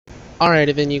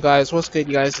Alrighty then, you guys. What's good,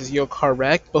 you guys? Is Yo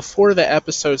Correct. Before the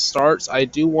episode starts, I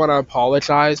do want to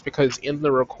apologize because in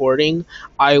the recording,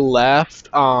 I left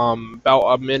about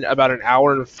an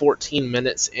hour and 14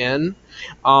 minutes in,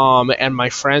 and my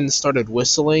friend started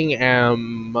whistling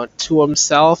to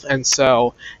himself. And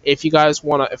so, if you guys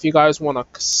wanna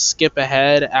skip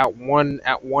ahead at 1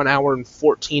 hour and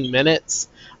 14 minutes,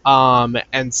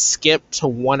 and skip to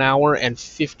 1 hour and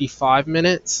 55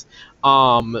 minutes.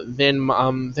 Then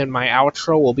my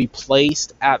outro will be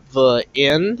placed at the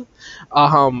end.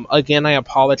 Again, I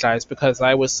apologize because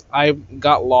I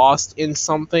got lost in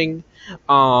something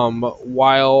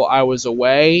while I was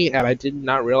away, and I did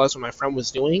not realize what my friend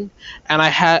was doing, and I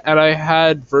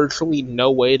had virtually no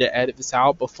way to edit this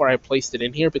out before I placed it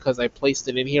in here because I placed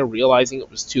it in here realizing it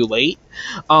was too late.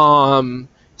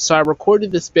 So I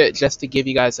recorded this bit just to give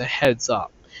you guys a heads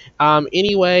up.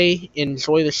 Anyway,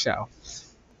 enjoy the show.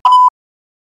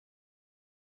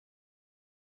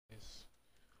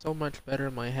 So much better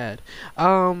in my head.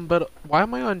 But why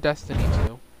am I on Destiny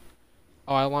 2?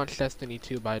 Oh, I launched Destiny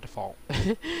 2 by default.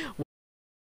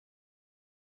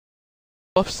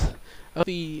 Whoops.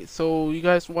 So you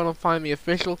guys want to find the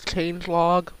official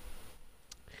changelog?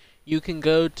 You can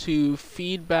go to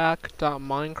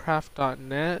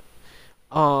feedback.minecraft.net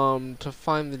to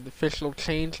find the official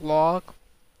changelog.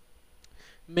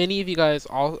 Many of you guys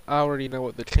already know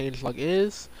what the changelog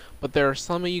is, but there are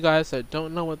some of you guys that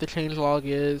don't know what the changelog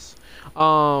is.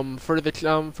 For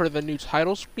the new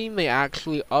title screen, they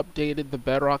actually updated the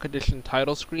Bedrock Edition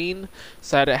title screen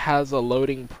so that it has a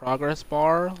loading progress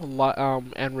bar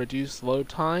and reduced load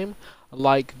time,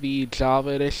 like the Java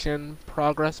Edition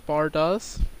progress bar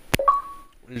does.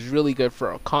 Which is really good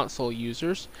for console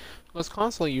users, because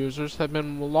console users have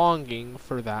been longing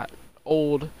for that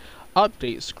old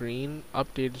updated screen,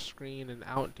 and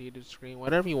outdated screen,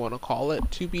 whatever you want to call it,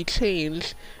 to be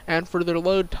changed, and for their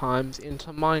load times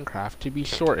into Minecraft to be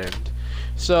shortened.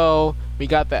 So we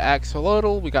got the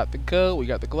axolotl, we got the goat, we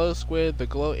got the glow squid, the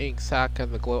glow ink sac,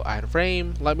 and the glow iron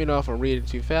frame. Let me know if I'm reading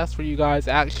too fast for you guys.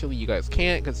 Actually, you guys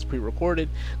can't because it's pre-recorded.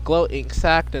 Glow ink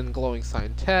sac and glowing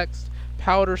sign text,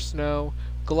 powder snow,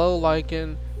 glow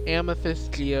lichen,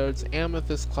 amethyst geodes,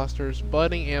 amethyst clusters,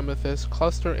 budding amethyst,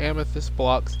 cluster amethyst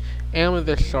blocks,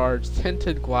 amethyst shards,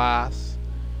 tinted glass.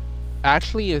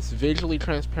 Actually, it's visually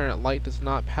transparent. Light does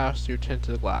not pass through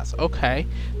tinted glass. Okay,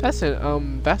 that's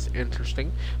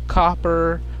interesting.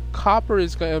 Copper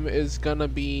is gonna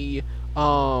be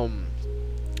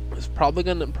it's probably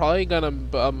gonna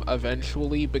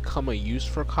eventually become a use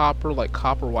for copper, like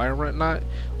copper wire and whatnot.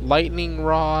 Lightning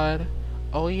rod.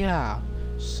 Oh yeah.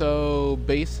 So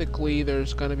basically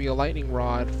there's going to be a lightning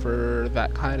rod for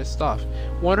that kind of stuff.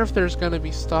 Wonder if there's going to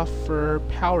be stuff for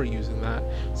power using that.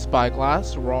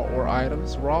 Spyglass, raw ore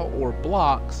items, raw ore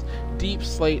blocks, deep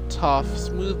slate, tough,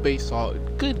 smooth basalt.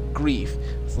 Good grief,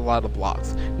 it's a lot of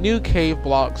blocks. New cave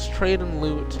blocks, trade and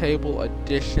loot table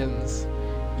additions.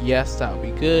 Yes, that would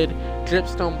be good.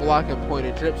 Dripstone block and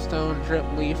pointed dripstone, drip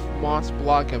leaf, moss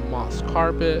block and moss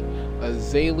carpet,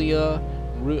 azalea,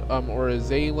 or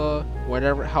azalea,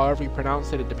 however you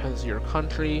pronounce it, it depends on your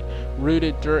country.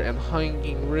 Rooted dirt and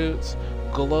hanging roots,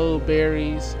 glow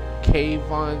berries, cave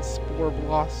vines, spore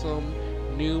blossom,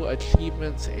 new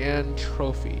achievements and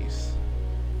trophies.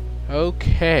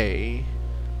 Okay,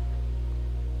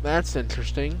 that's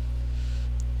interesting.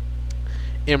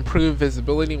 Improved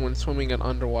visibility when swimming in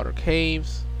underwater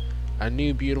caves, a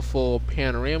new beautiful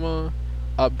panorama,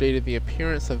 updated the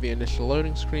appearance of the initial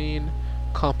loading screen.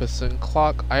 Compass and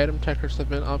clock item textures have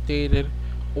been updated,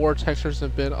 or textures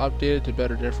have been updated to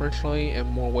better differentiate in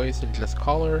more ways than just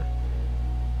color.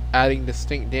 Adding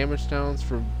distinct damage downs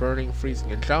for burning,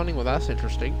 freezing, and drowning. Well, that's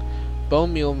interesting.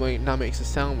 Bone meal now makes a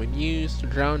sound when used.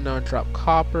 Drown now drop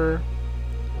copper.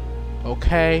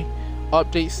 Okay.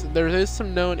 Updates. There is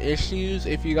some known issues.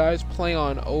 If you guys play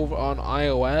on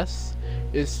iOS,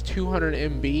 is 200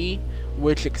 MB,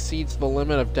 which exceeds the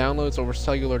limit of downloads over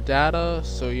cellular data,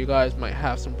 so you guys might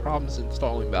have some problems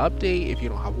installing the update if you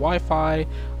don't have Wi-Fi.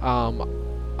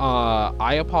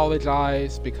 I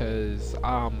apologize because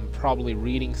I'm probably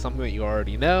reading something that you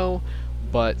already know,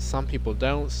 but some people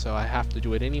don't, so I have to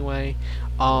do it anyway.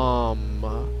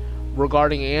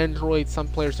 Regarding Android, some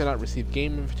players did not receive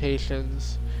game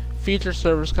invitations. Feature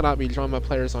servers cannot be joined by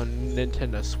players on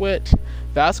Nintendo Switch.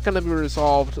 That's going to be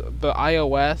resolved. The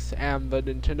iOS and the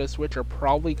Nintendo Switch are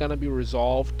probably going to be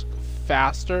resolved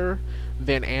faster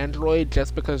than Android,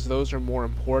 just because those are more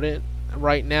important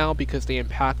right now because they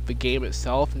impact the game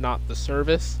itself, not the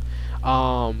service.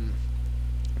 Players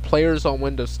on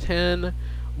Windows 10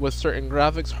 with certain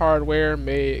graphics hardware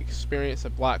may experience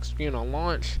a black screen on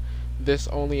launch. This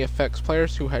only affects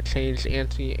players who had changed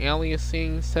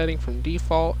anti-aliasing setting from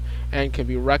default and can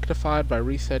be rectified by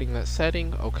resetting that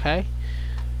setting. Okay.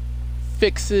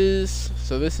 Fixes.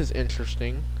 So this is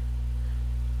interesting.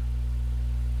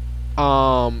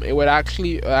 It would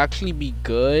actually be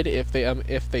good if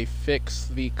they fix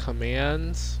the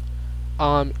commands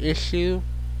issue,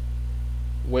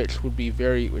 which would be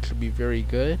very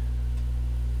good.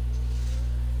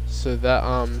 So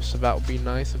that would be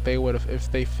nice if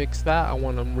they fix that. I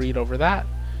want to read over that.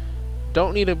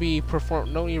 Don't need to read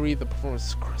the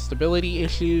performance stability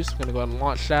issues. I'm gonna go ahead and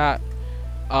launch that.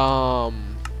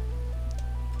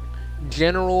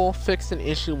 General fixed an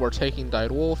issue where taking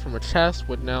dyed wool from a chest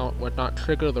would not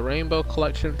trigger the rainbow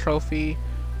collection trophy,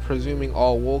 presuming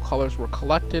all wool colors were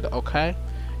collected. Okay.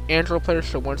 Android players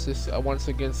should once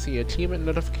again see achievement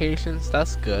notifications.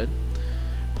 That's good.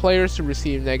 Players who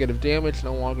receive negative damage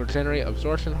no longer generate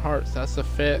absorption hearts. That's a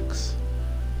fix.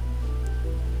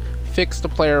 Fix the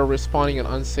player respawning in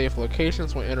unsafe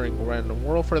locations when entering a random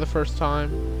world for the first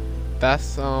time.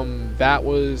 That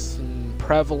was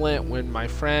prevalent when my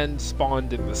friend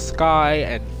spawned in the sky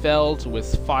and fell to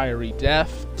his fiery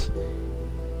death.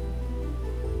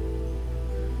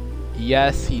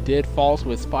 Yes, he did fall to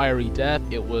his fiery death.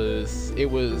 It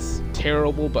was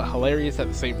terrible but hilarious at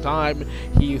the same time.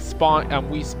 We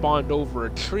spawned over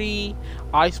a tree.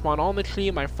 I spawned on the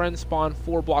tree. My friend spawned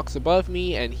 4 blocks above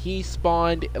me, and he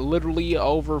spawned literally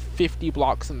over 50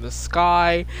 blocks in the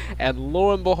sky. And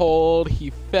lo and behold,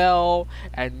 he fell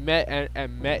and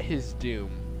met his doom.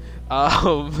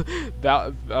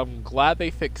 I'm glad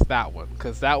they fixed that one,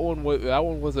 because that one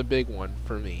was a big one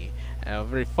for me. A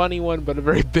very funny one, but a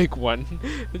very big one.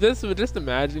 Just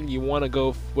imagine you want to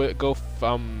go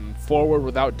forward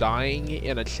without dying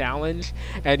in a challenge,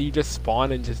 and you just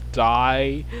spawn and just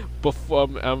die before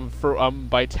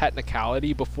by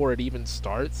technicality before it even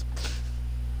starts.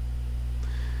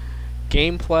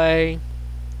 Gameplay.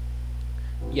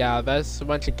 Yeah, that's a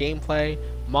bunch of gameplay.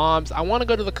 Mobs. I want to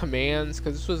go to the commands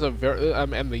because this was a very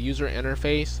and the user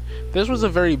interface. This was a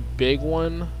very big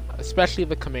one. Especially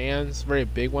the commands, very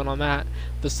big one on that.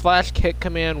 The /kick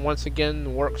command once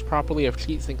again works properly if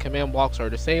cheats and command blocks are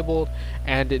disabled,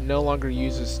 and it no longer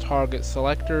uses target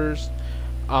selectors.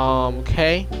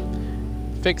 Okay.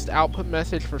 Fixed output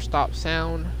message for stop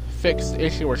sound. Fixed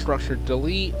issue or structured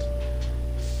delete.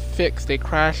 Fixed a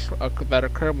crash that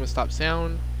occurred when stop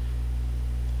sound.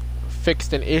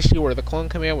 Fixed an issue where the clone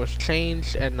command was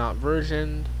changed and not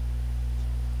versioned.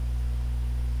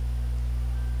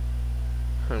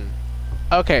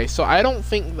 Okay, so I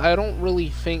don't really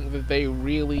think that they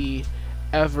really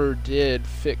ever did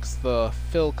fix the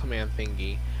fill command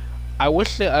thingy. I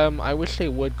wish they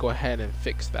would go ahead and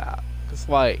fix that. Cause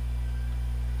like,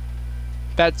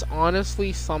 that's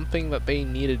honestly something that they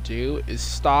need to do, is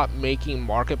stop making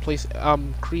marketplace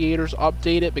creators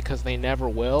update it, because they never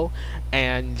will,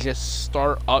 and just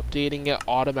start updating it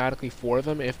automatically for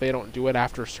them if they don't do it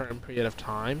after a certain period of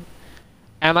time.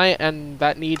 And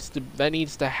that needs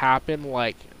to happen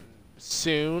like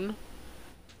soon,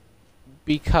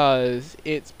 because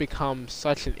it's become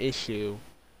such an issue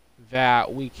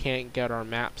that we can't get our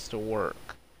maps to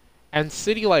work. And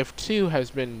City Life 2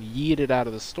 has been yeeted out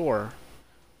of the store.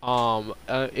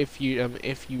 If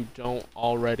you don't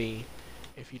already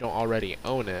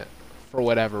own it for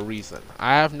whatever reason.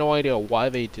 I have no idea why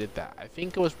they did that. I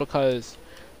think it was because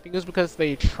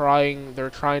they're trying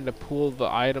to pull the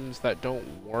items that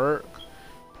don't work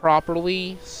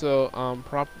properly. So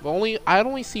I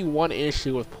only see one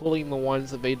issue with pulling the ones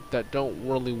that don't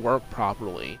really work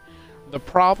properly. The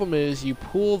problem is you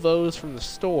pull those from the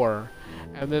store,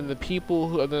 and then the people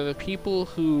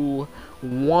who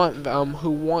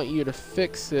want you to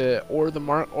fix it, or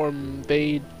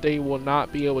they will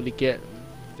not be able to get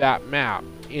that map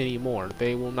anymore.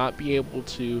 They will not be able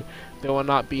to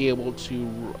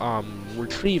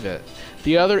retrieve it.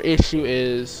 The other issue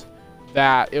is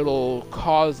that it'll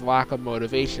cause lack of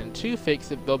motivation to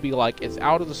fix it. They'll be like, it's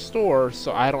out of the store,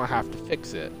 so I don't have to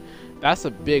fix it. That's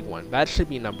a big one. That should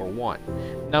be number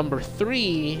 1. Number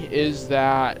 3 is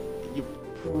that you're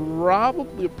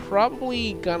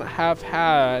probably gonna have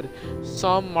had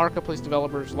some marketplace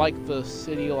developers, like the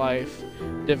City Life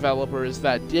developers,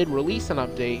 that did release an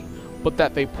update, but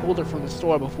that they pulled it from the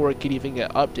store before it could even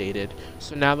get updated.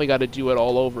 So now they got to do it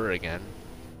all over again,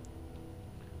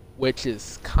 which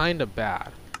is kind of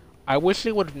bad. I wish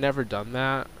they would have never done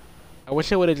that. I wish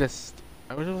they would have just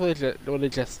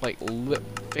like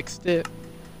fixed it,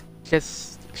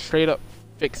 just straight up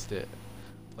fixed it.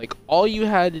 Like, all you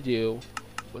had to do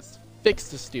was fix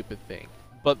the stupid thing,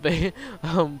 but they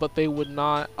would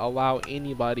not allow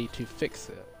anybody to fix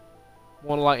it.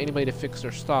 won't allow anybody to fix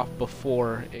their stuff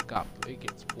before it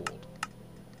gets pulled.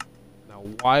 Now,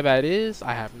 why that is,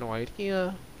 I have no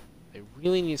idea. They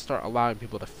really need to start allowing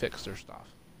people to fix their stuff.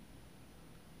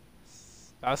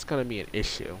 That's gonna be an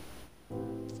issue.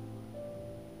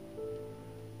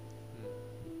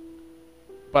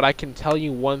 But I can tell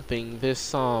you one thing: this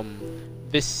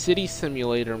city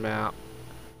simulator map,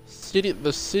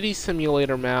 the city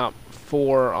simulator map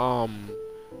for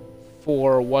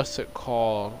what's it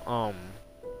called,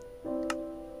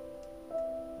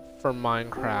 for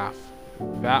Minecraft,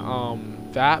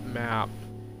 that map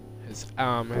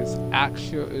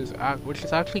which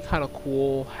is actually kind of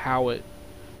cool how it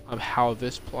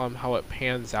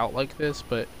pans out like this,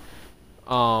 but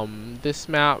this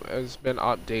map has been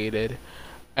updated.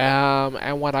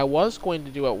 And what I was going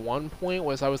to do at one point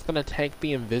was I was going to take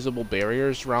the invisible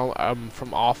barriers around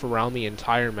from off around the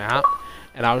entire map,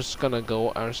 and I was just gonna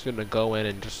go in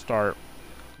and just start,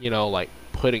 you know, like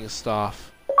putting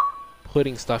stuff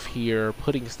here,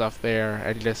 putting stuff there,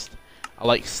 and just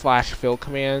like /fill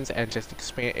commands and just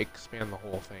expand the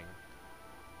whole thing.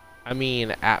 I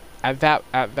mean, at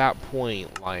that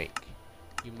point, like,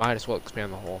 you might as well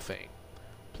expand the whole thing.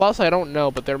 Plus, I don't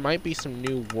know, but there might be some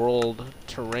new world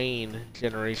terrain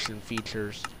generation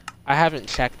features. I haven't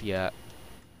checked yet.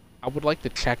 I would like to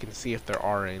check and see if there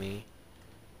are any.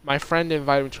 My friend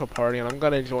invited me to a party, and I'm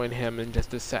gonna join him in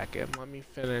just a second. Let me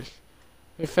finish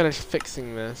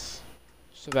fixing this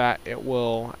so that it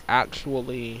will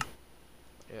actually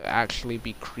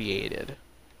be created.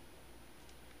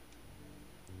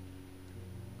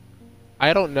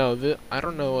 I don't know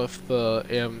if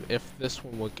this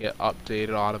one would get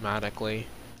updated automatically.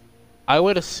 I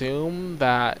would assume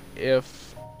that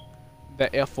if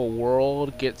a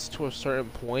world gets to a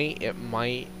certain point, they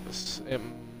might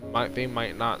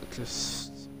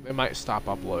stop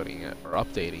uploading it, or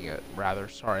updating it rather.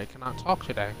 Sorry, I cannot talk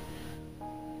today.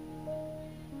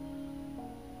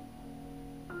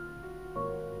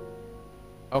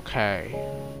 Okay.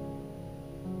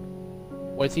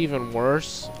 What's even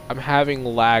worse, I'm having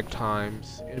lag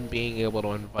times in being able to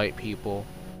invite people.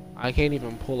 I can't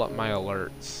even pull up my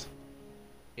alerts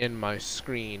in my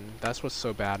screen. That's what's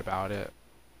so bad about it.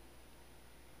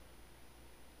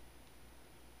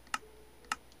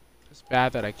 It's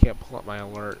bad that I can't pull up my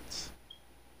alerts.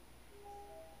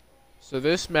 So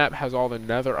this map has all the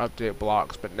Nether update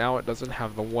blocks, but now it doesn't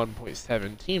have the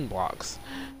 1.17 blocks.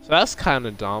 So that's kind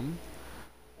of dumb.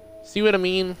 See what I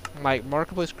mean? Like,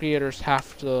 marketplace creators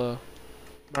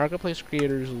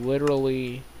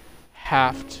literally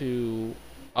have to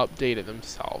update it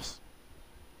themselves.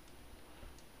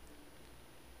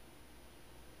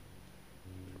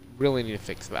 Really need to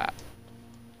fix that.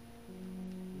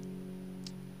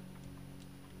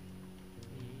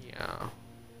 Yeah.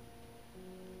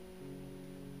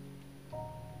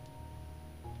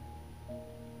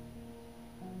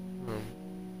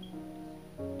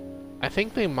 I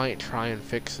think they might try and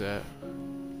fix it.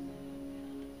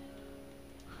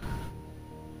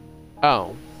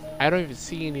 Oh, I don't even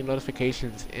see any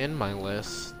notifications in my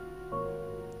list.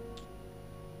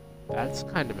 That's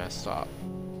kind of messed up.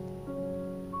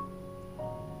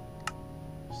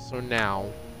 So now,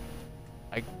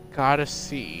 I gotta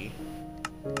see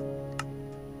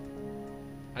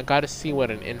what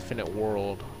an infinite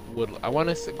world would. I want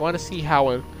to see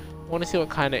what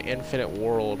kind of infinite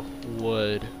world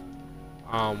would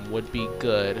be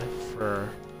good for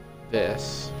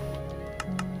this.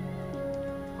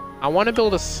 I want to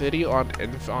build a city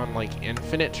on like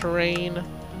infinite terrain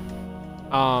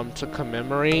to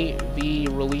commemorate the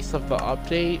release of the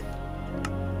update.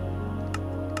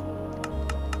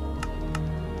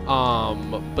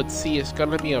 But see, it's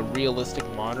gonna be a realistic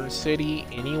modern city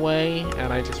anyway,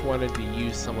 and I just wanted to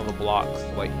use some of the blocks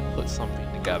to like put something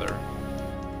together.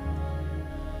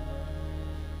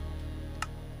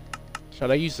 Should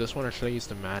I use this one or should I use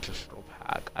the Magistral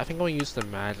Pack? I think I'm gonna use the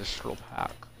Magistral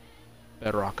Pack.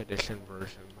 Bedrock Edition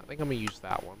version. I think I'm gonna use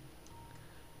that one.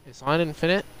 It's on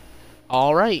Infinite.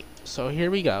 Alright, so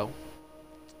here we go.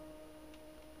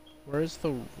 Where's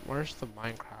the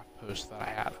Minecraft post that I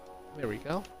had? There we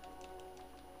go.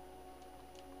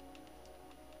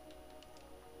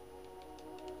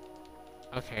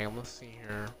 Okay, let's see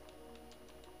here.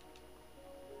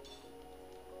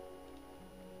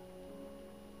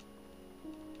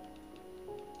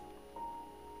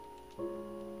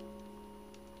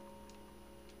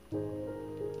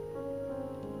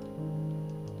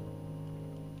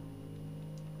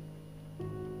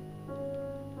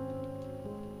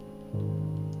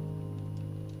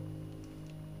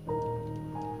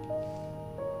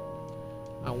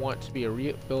 I want to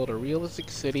build a realistic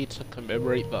city to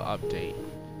commemorate the update.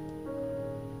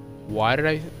 Why did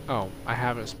I? Oh, I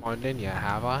haven't spawned in yet,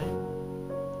 have I?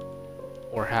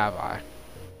 Or have I?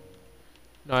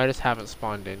 No, I just haven't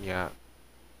spawned in yet.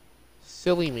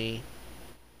 Silly me.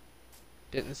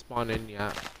 Didn't spawn in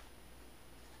yet.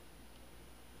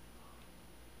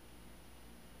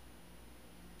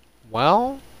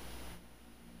 Well,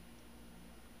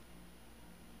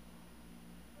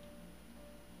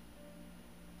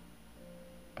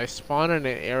 I spawned in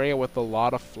an area with a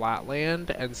lot of flat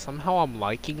land, and somehow I'm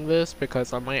liking this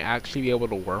because I might actually be able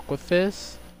to work with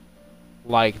this.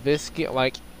 Like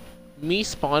me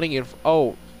spawning in.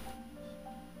 Oh,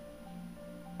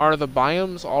 are the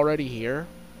biomes already here?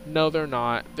 No, they're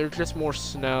not. There's just more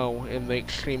snow in the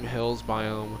extreme hills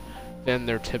biome than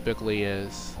there typically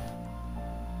is.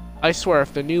 I swear,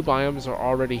 if the new biomes are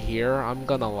already here, I'm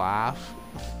gonna laugh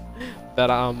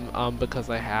that because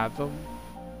I have them.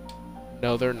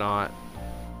 No, they're not.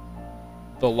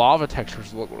 The lava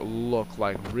textures look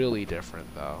like really different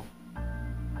though.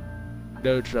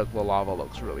 No joke, the lava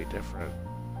looks really different.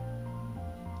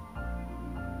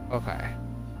 Okay.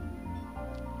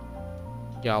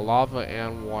 Yeah, lava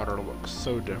and water look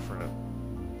so different.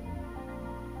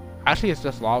 Actually, it's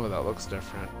just lava that looks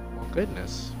different. Oh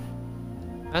goodness.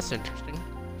 That's interesting.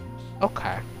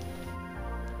 Okay.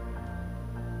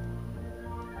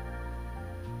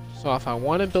 So if I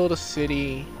want to build a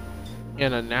city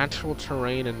in a natural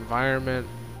terrain environment,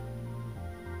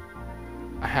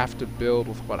 I have to build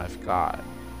with what I've got.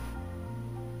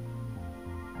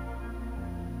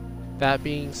 That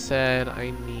being said,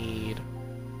 I need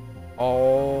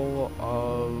all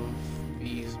of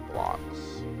these blocks.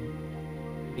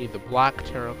 I need the black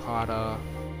terracotta,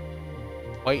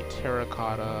 white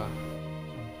terracotta,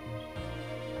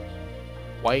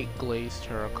 white glazed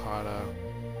terracotta.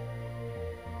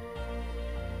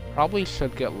 Probably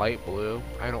should get light blue.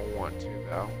 I don't want to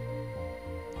though.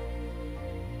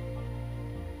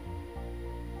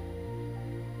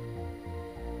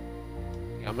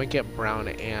 Yeah, I'm gonna get brown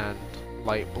and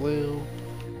light blue.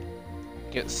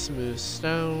 Get smooth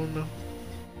stone.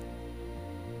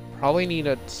 Probably need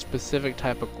a specific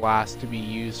type of glass to be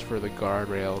used for the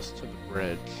guardrails to the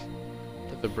bridge.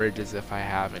 To the bridges if I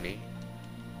have any.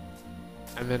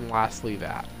 And then lastly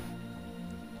that.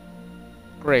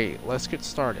 Great, let's get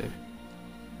started.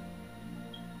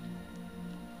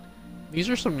 These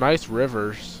are some nice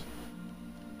rivers.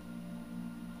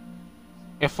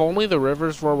 If only the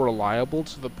rivers were reliable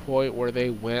to the point where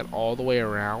they went all the way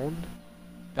around,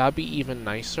 that'd be even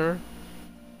nicer.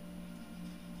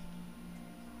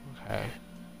 Okay.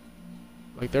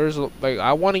 Like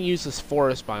I want to use this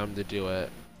forest biome to do it.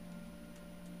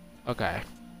 Okay.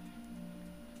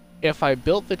 If I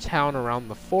built the town around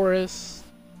the forest,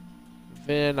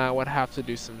 then I would have to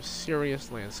do some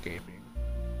serious landscaping.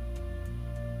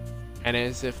 And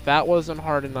as if that wasn't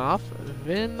hard enough,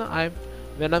 then I've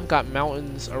got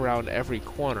mountains around every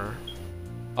corner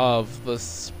of the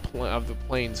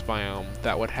plains biome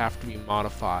that would have to be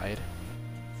modified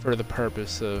for the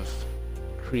purpose of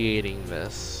creating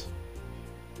this.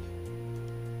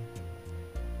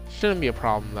 Shouldn't be a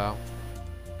problem though.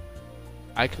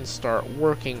 I can start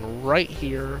working right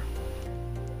here,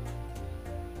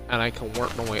 and I can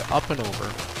work my way up and over.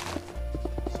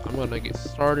 So I'm gonna get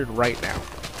started right now.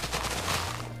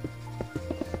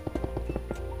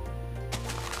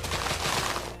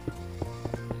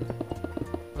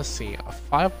 Let's see, a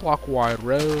 5-block wide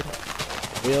road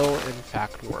will in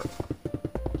fact work.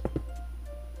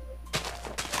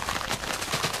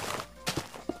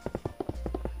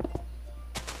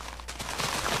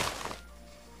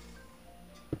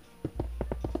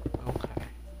 Okay.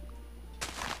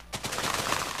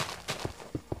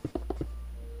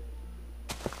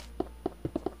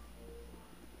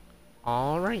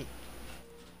 Alright.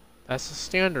 That's a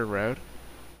standard road.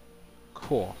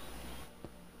 Cool.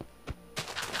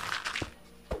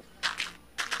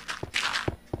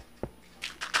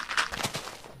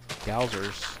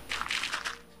 Yowzers.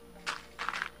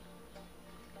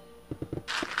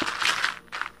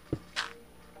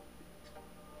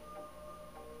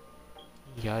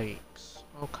 Yikes.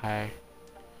 Okay.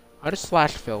 I'll just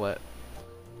slash fill it.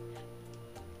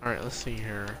 Alright, let's see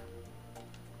here.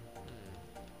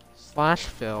 Slash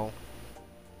fill.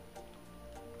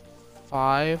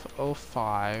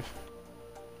 505.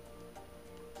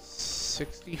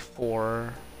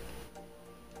 64.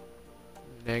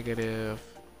 Negative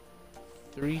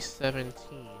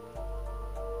 317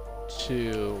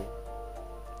 to,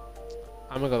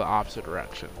 I'm gonna go the opposite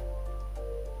direction.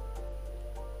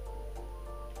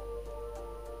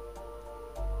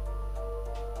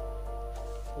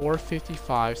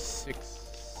 $455,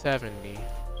 $670.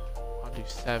 I'll do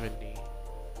 70.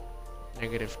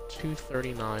 negative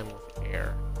 239 with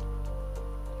air.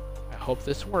 I hope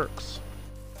this works.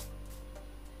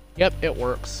 Yep, it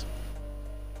works.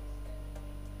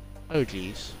 Oh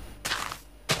geez.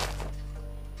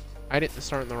 I didn't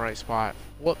start in the right spot.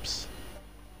 Whoops.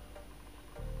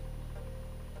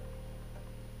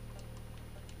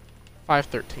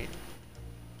 $513.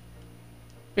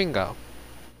 Bingo.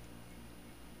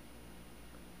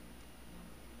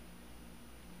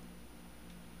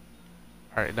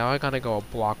 Alright, now I gotta go a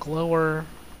block lower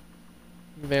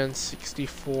than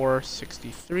 64,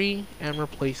 63 and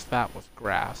replace that with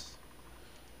grass.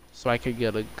 So I could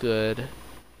get a good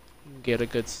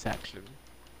section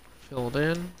filled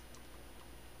in.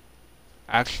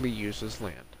 Actually uses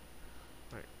land.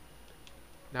 Alright.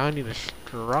 Now I need a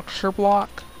structure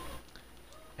block.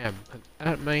 And put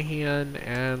that in my hand,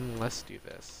 and let's do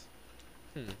this.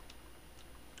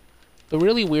 The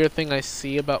really weird thing I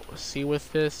see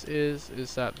with this is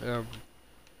that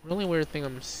really weird thing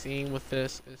I'm seeing with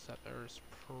this is that there's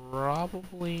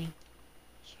probably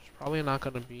not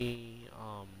gonna be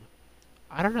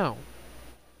I don't know.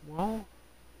 Well,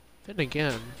 then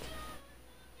again,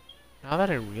 now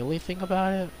that I really think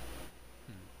about it,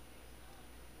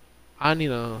 I need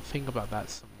to think about that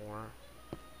some more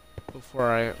before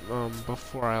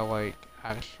I like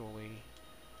actually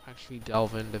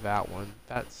delve into that one.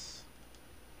 That's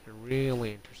a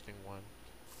really interesting one.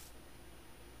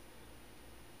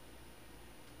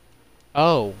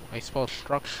 Oh, I spelled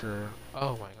structure.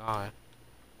 Oh my god.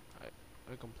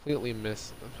 I completely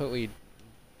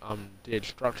did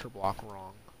structure block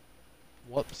wrong.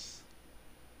 Whoops.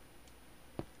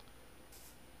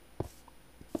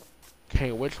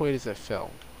 Okay, which way does it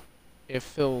fill? It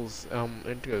fills,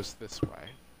 it goes this way.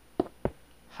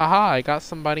 Haha, I got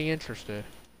somebody interested.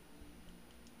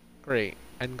 Great.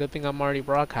 And good thing I'm already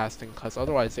broadcasting, because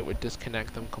otherwise it would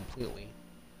disconnect them completely.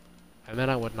 And then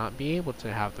I would not be able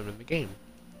to have them in the game.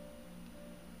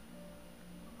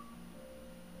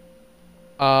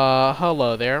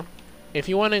 Hello there. If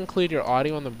you want to include your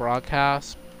audio in the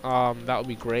broadcast, that would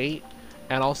be great.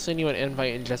 And I'll send you an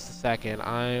invite in just a second.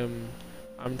 I'm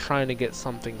trying to get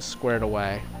something squared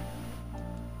away.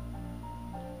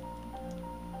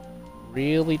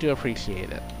 Really do appreciate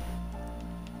it.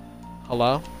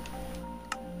 Hello?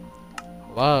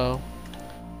 Hello?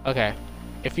 Okay.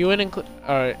 If you would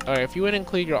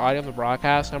include your audio in the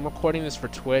broadcast, I'm recording this for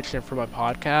Twitch and for my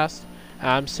podcast, and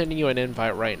I'm sending you an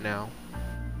invite right now.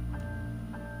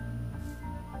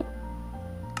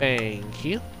 Thank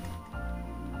you.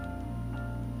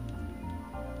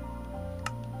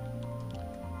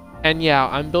 And yeah,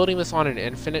 I'm building this on an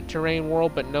infinite terrain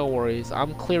world, but no worries,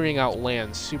 I'm clearing out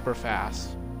land super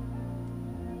fast.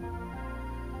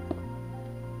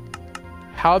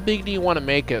 How big do you want to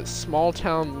make it? Small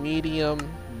town, medium,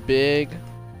 big?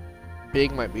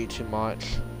 Big might be too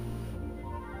much.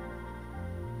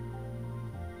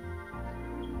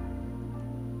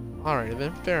 Alright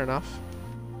then, fair enough.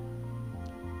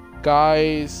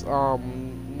 Guys,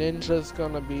 Ninja's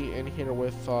gonna be in here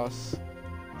with us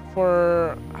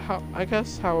for, I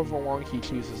guess, however long he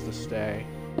chooses to stay.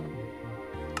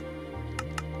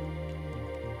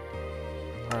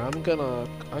 Alright, I'm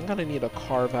gonna need to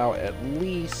carve out at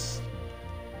least,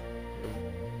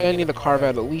 an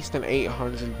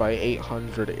 800 by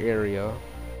 800 area.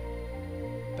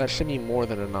 That should be more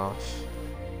than enough.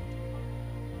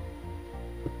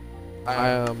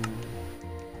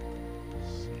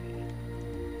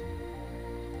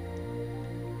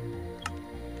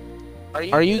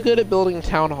 Are you good at building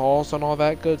town halls and all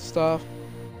that good stuff?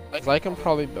 'Cause I can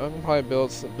probably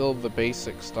build the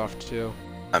basic stuff too.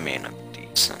 I mean, I'm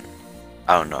decent.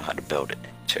 I don't know how to build an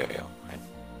interior.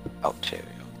 Outerior.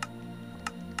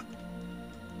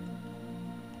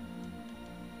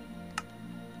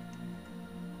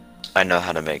 I know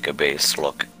how to make a base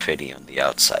look pretty on the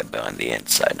outside, but on the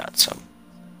inside, not so.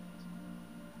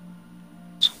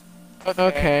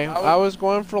 Okay, I was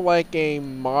going for like a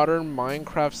modern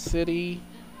Minecraft city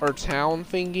or town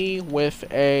thingy with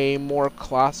a more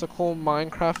classical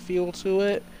Minecraft feel to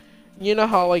it. You know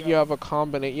how like you have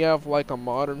like a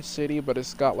modern city, but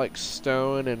it's got like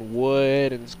stone and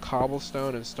wood and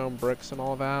cobblestone and stone bricks and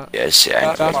all that. Yes,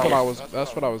 yeah. That's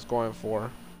what I was going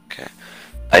for. Okay.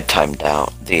 I timed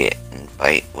out. The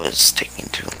invite was taking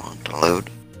too long to load.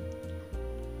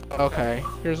 Okay,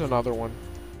 here's another one.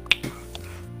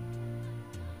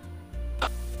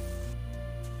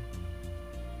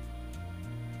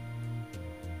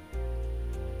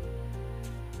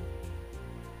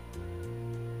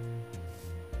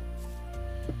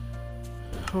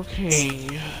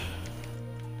 Okay.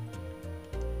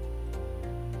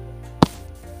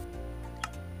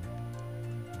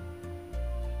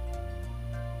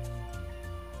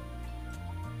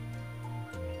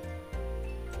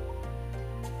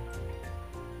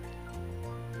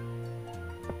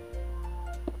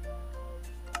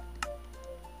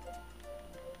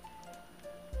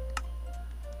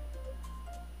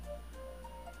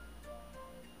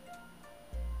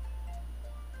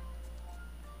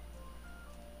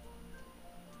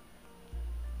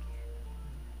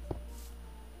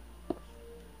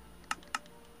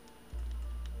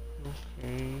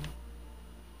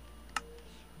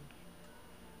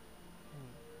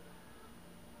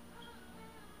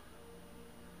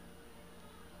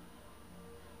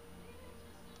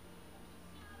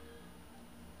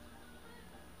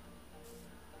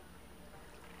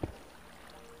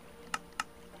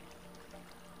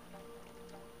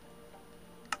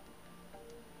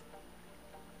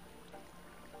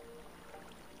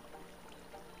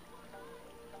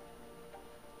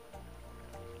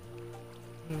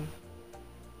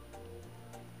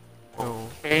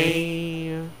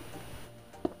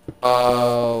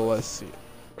 Let's see.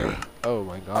 Oh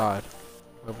my god.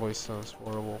 My voice sounds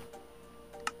horrible.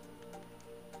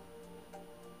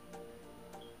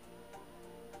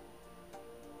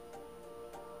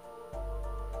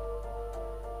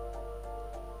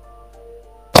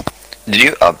 Did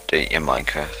you update your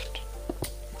Minecraft?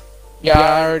 Yeah,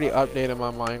 I already updated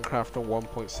my Minecraft to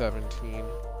 1.17.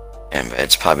 Yeah, but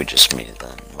it's probably just me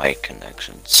then. My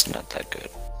connection's not that good.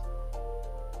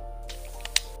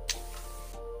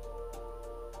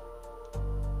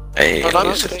 Hey, If I'm not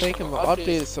mistaken, the update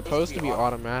is supposed to be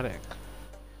automatic.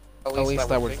 At least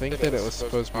I would think that it was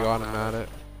supposed to be automatic.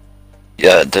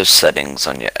 yeah, there's settings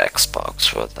on your Xbox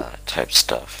for that type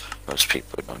stuff. Most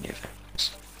people don't even.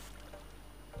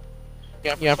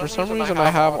 Yeah, for some reason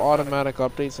I have automatic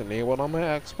updates enabled on my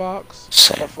Xbox.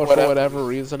 Same. But for whatever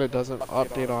reason it doesn't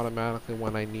update automatically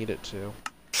when I need it to.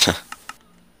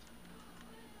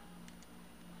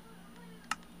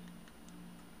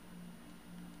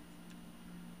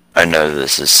 I know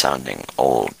this is sounding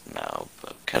old now,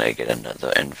 but can I get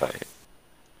another invite?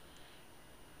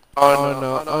 Oh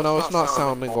no, it's not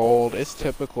sounding old. It's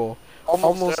typical.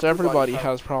 Almost everybody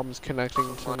has problems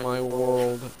connecting to my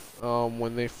world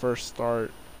when they first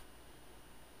start.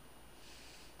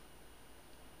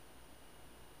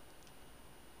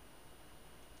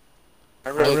 I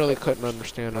really couldn't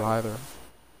understand it either.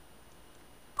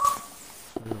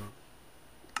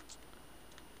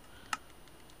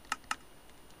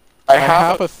 I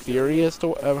have a theory as to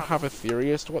what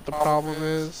the problem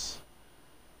is,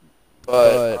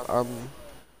 but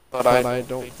I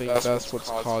don't think that's what's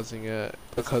causing it.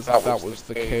 Because if that was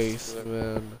the case,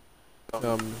 then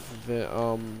none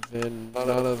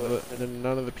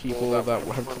of the people that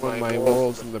have joined my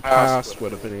worlds in the past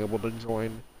would have been able to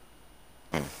join.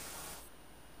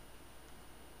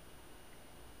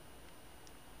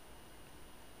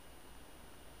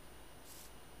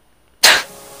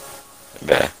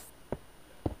 Yeah.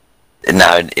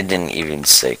 Now it didn't even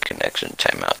say connection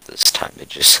timeout this time. It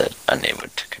just said unable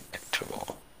to connect to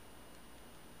all.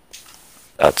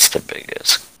 That's the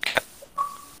biggest.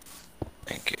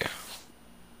 Thank you.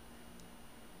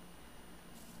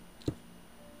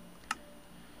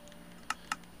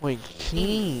 Like,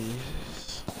 jeez.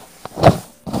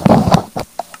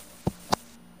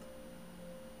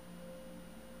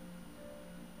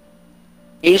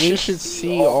 You should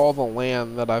see all the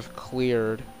land that I've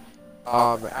cleared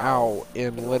out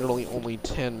in literally only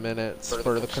 10 minutes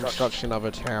for the construction of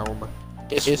a town.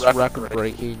 It's record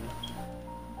breaking.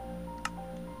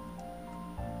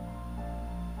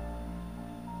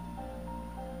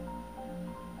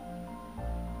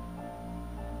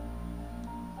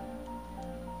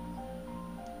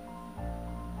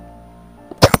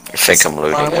 I think I'm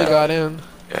loading Finally out. got in.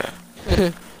 Yeah.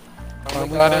 Finally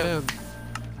got in.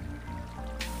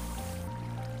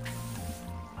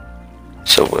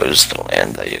 So where's the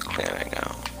land that you're clearing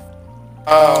out?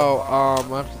 Oh,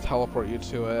 I have to teleport you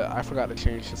to it. I forgot to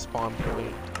change the spawn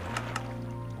point.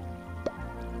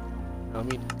 Let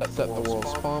me set the world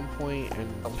spawn point and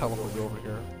teleport you over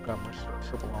here. Got my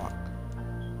structure block.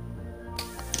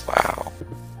 Wow.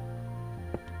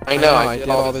 I know, I did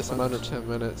all this in under 10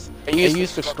 minutes. I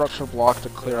used the structure block to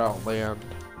clear out land.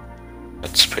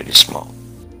 That's pretty small.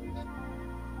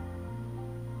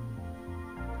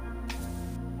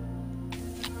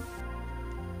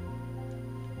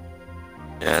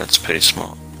 Yeah, that's pretty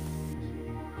small.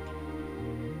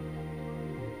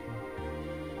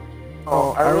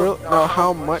 Oh, I don't know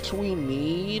how much we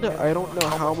need. I don't know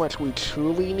how much we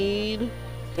truly need.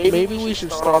 Maybe we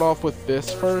should start off with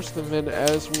this first, and then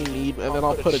as we need, and then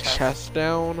I'll put a chest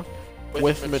down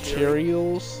with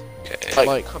materials, Okay.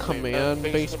 like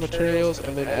command-based materials,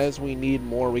 and then as we need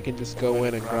more, we can just go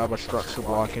in and grab a structure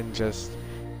block and just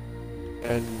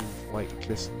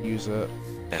use it.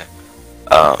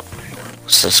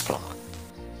 What's this block?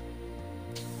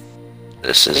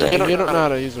 This is it. You don't know how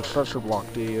to use a structure block,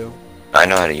 do you? I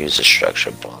know how to use a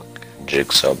structure block,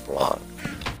 jigsaw block.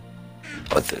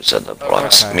 But there's other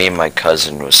blocks. Okay. Me and my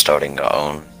cousin was starting our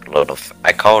own little.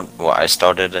 I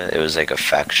started it. It was like a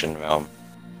faction realm,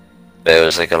 but it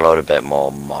was like a little bit more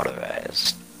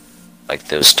modernized. Like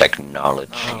there was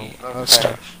technology and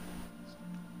stuff.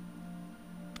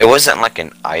 It wasn't like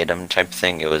an item type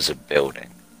thing. It was a building.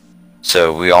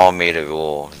 So we all made a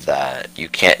rule that you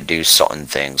can't do certain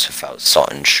things without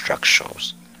certain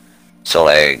structures. So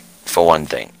like, for one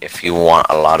thing, if you want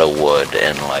a lot of wood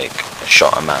in like a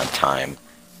short amount of time,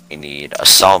 you need a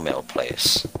sawmill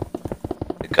place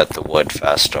to cut the wood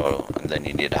faster, and then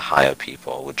you need to hire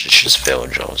people, which is just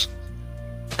villagers.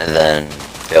 And then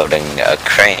building a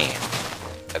crane.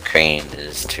 A crane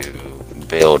is to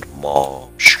build more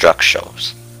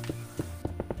structures.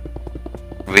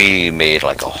 We made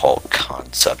like a whole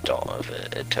concept out of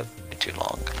it. It took way too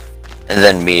long. And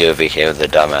then me over here, the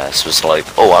dumbass, was like,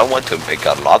 oh, I want to make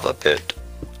a lava pit.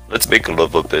 Let's make a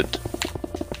lava pit.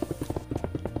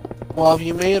 Well, if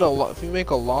you make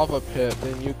a lava pit,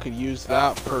 then you could use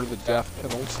that for the death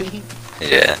penalty.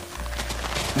 Yeah.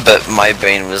 But my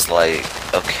brain was like,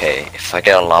 okay, if I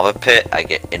get a lava pit, I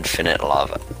get infinite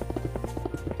lava.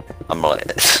 I'm like,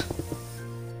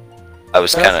 I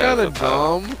was kind of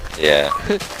dumb. Yeah.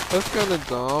 That's kind of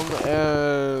dumb,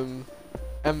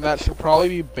 and that should probably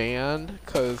be banned,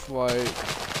 cause like,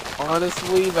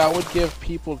 honestly, that would give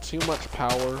people too much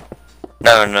power.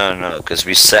 No, because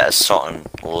we set a certain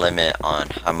limit on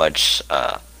how much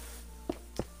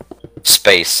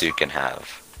space you can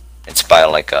have. It's by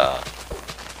like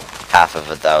half of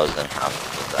 1,000, half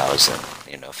of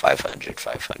 1,000, you know, 500,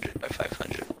 500 by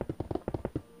 500.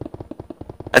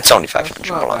 It's only 500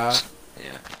 blocks.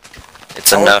 Yeah.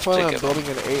 It's enough to get... get... building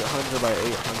an 800 by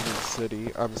 800 city,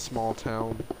 small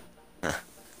town.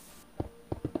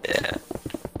 Yeah.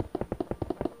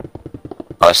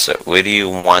 Also, where do you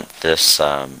want this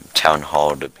town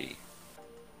hall to be?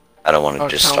 I don't want to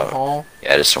just start... Hall?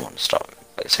 Yeah, I just don't want to start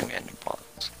placing random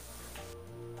blocks.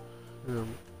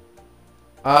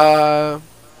 I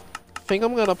think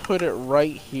I'm gonna put it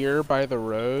right here by the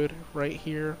road, right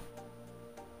here.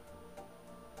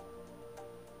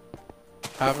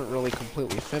 Haven't really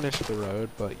completely finished the road,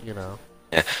 but you know.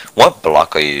 Yeah. What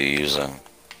block are you using?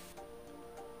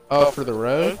 Oh, for the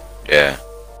road? Yeah.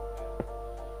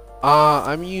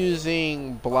 I'm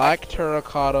using black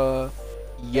terracotta,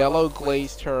 yellow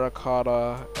glazed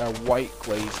terracotta, and white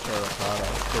glazed terracotta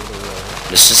for the road.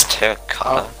 This is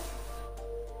terracotta?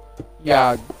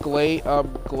 Yeah,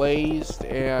 glazed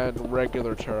and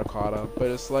regular terracotta,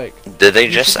 but it's like... Did they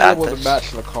just add this? this? To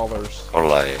match the colors. Or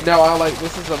like... No,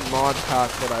 this is a mod pack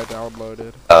that I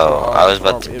downloaded. Oh, I was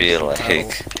about to be like...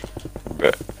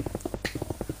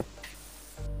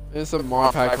 It's a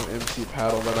mod pack from MC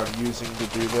Paddle that I'm using to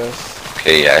do this.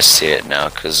 Okay, yeah, I see it now,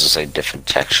 because it's like different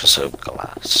textures of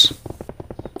glass.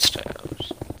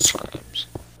 Stones, slabs.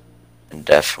 And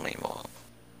definitely more.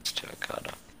 It's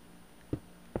terracotta.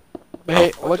 But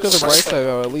hey, look at the bright side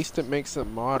though, at least it makes it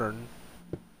modern.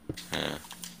 Yeah.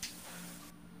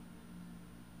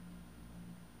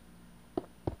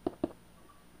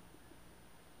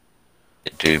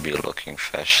 It do be looking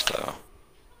fresh though.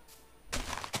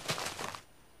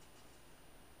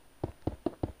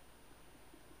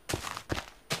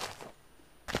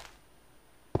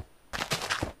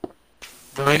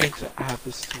 Now I need to add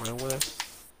this to my list.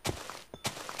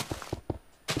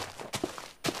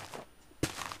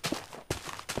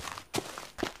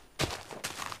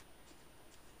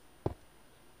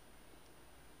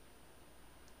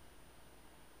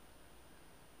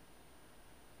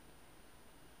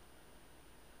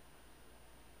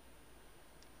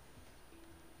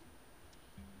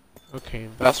 Okay,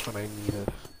 that's what I needed.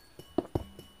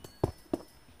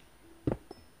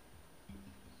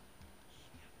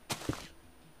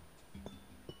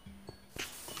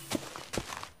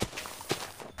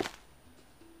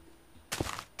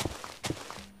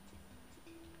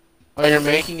 Oh, you're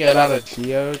making it out of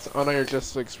geodes? Oh no, you're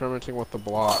just experimenting with the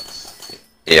blocks.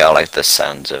 Yeah, I like the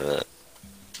sounds of it.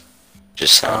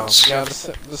 Just sounds... yeah,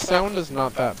 the sound is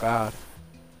not that bad.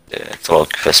 Yeah, it's a little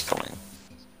crispling.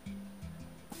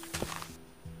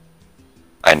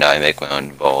 I know I make my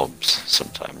own bulbs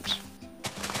sometimes.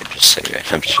 I just say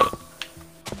random shit.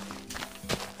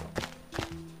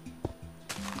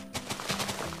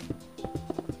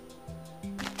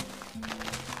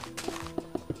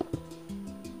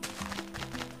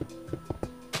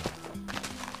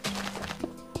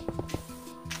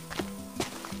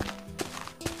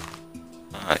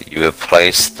 You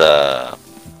replace the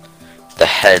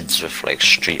heads with like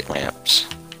street lamps.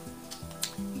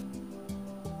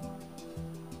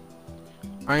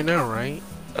 I know, right?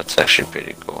 That's actually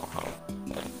pretty cool.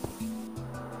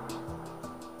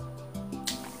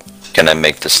 Can I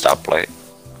make the stoplight?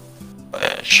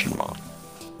 Should not.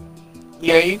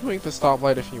 Yeah, you can make the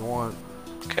stoplight if you want.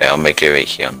 Okay, I'll make it right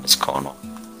here on this corner.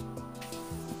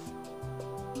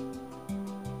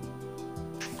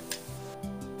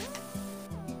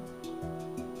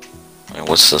 And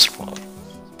what's this for?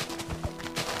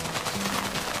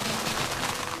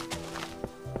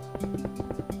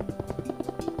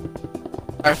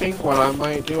 I think what I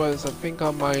might do is I think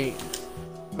I might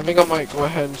go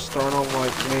ahead and start on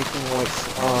like making like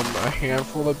a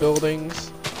handful of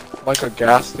buildings, like a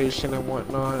gas station and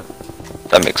whatnot.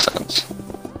 That makes sense.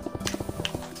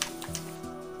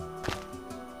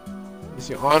 Because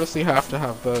you honestly have to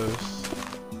have those.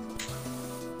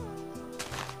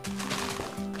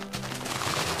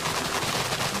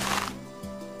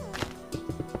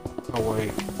 Oh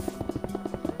wait,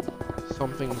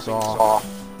 something's off.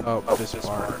 Oh, this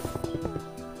part.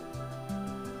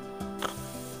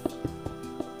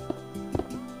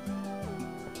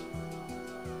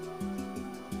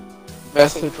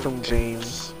 Message from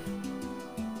James.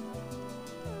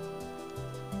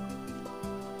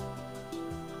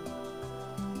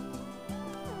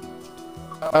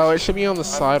 Oh, it should be on the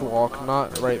sidewalk,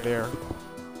 not right there.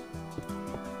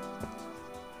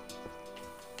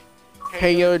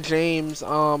 Hey yo, James.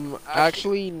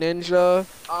 Actually, Ninja.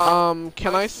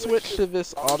 Can I switch to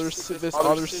this other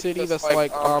city that's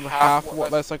like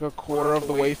that's like a quarter of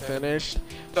the way finished,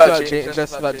 so that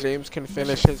just so that James can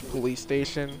finish his police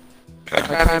station? I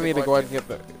kind of need to go ahead and get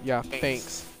the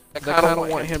thanks. I kind of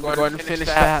want him to go ahead and finish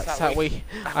that, so that way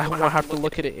I won't have to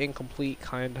look at it incomplete.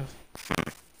 Kind of.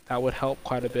 That would help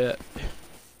quite a bit.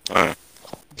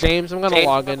 James, I'm gonna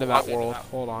log into that world.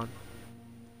 Hold on.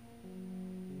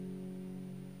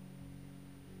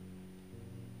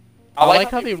 I like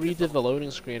how they redid the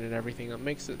loading screen and everything. It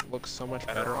makes it look so much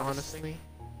better, honestly.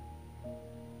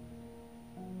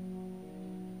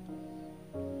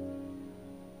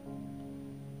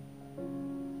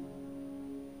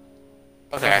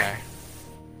 Okay.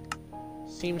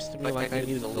 Seems to me like I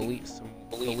need to delete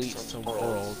some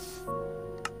worlds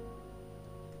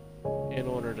in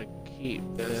order to keep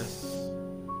this,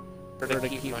 in order to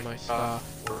keep my stuff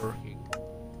working.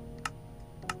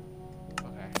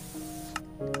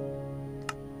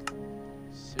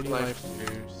 City Life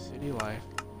 2, City Life,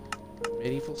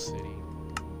 Medieval City.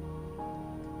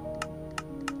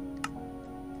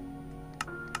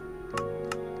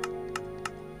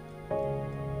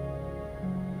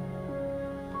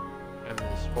 And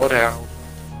then scroll down,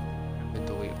 and then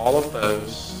delete all of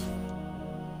those.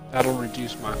 That'll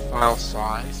reduce my file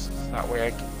size, so that way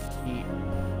I can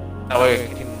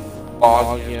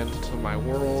log into my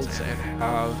worlds and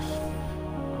have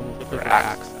quicker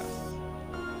access.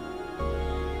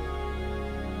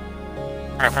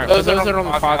 Alright, for those that are on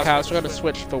the podcast, we're gonna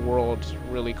switch the worlds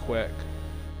really quick.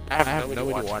 I have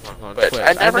nobody watching on Twitch.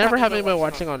 I never have anybody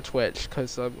watching on Twitch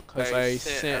because I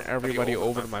sent everybody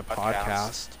over to my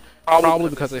podcast. Probably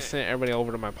because I sent everybody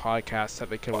over to my podcast so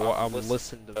they could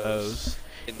listen to those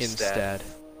instead.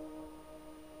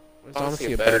 It's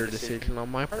honestly a better decision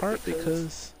on my part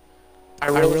because I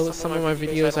realize some of my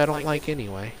videos I don't like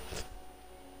anyway.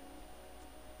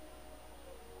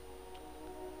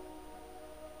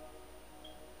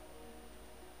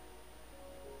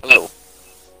 Hello.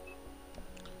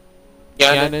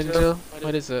 Yeah, Ninja?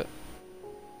 What is it?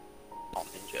 Not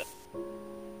Ninja.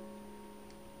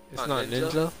 It's not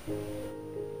Ninja?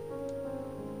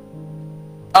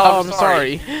 Oh, I'm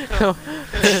sorry.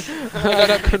 I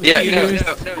got confused. Yeah, no.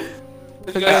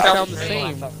 You guys sound the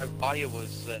same. My audio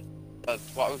was,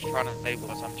 what I was trying to say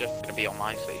was I'm just gonna be on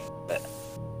my seat, but...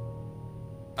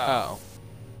 Oh.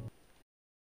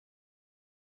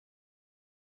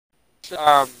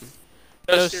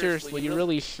 No, seriously, you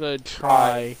really should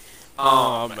try,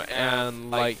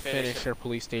 and, like, finish your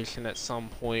police station at some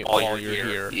point while you're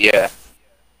here. Yeah.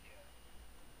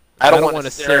 I don't want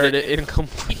to stare at it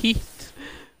incomplete.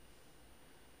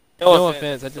 No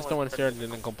offense, I just don't want to stare at it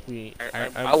incomplete.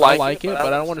 I like it,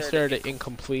 but I don't want to stare at it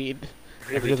incomplete.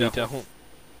 I really don't.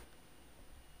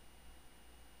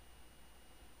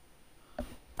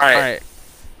 Alright.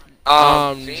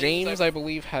 James, I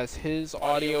believe, has his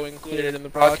audio included in the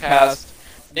broadcast.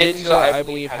 Ninja, I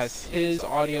believe, has his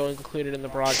audio included in the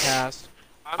broadcast.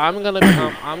 I'm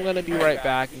gonna be right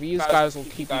back. These guys will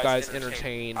keep you guys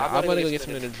entertained. I'm gonna go get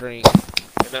something to drink,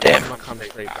 and then I'm gonna come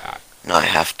straight back. No, I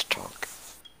have to talk.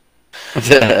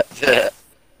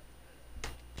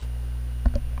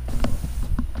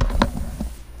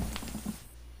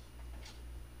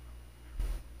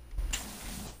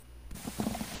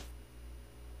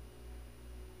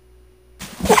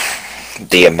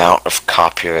 The amount of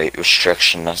copyright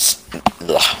restrictions,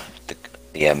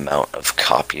 the amount of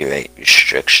copyright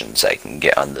restrictions I can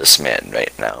get on this man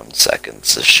right now in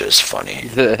seconds is just funny.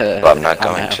 But I'm not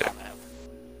going to.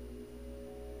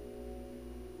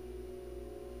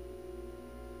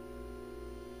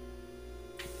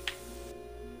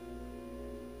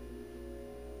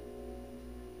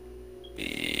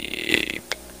 Beep.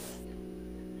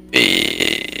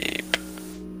 Beep.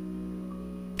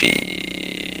 Beep.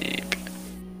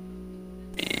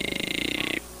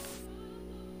 Beep.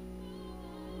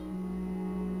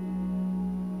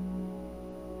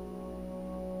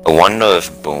 I wonder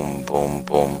if boom, boom,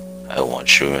 boom, I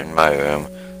want you in my room,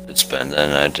 let's spend the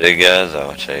night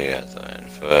together and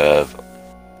forever,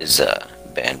 is a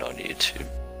band on YouTube.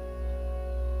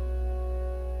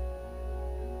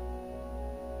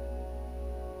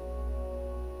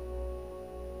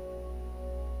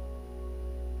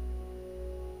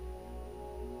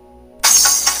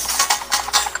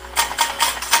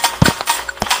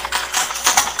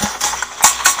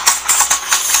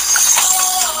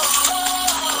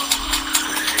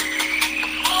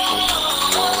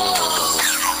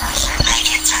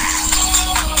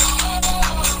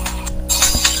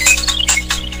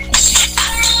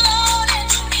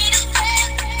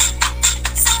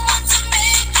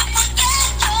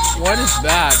 What is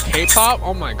that? K-pop?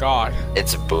 Oh my god.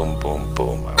 It's boom, boom,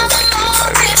 boom. I like you, my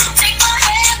room.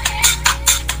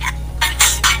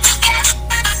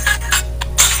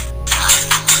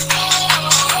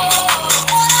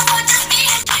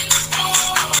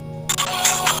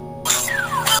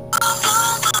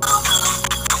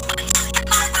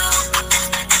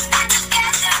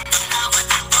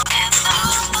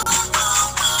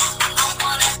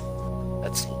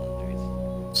 That's literally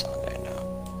the song I know.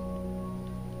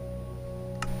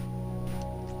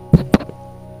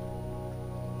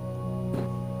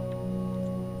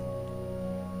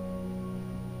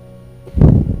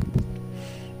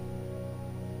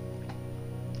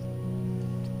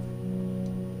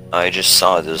 I just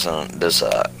saw there's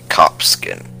a cop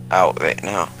skin out right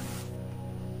now.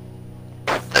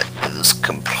 That is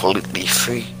completely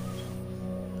free.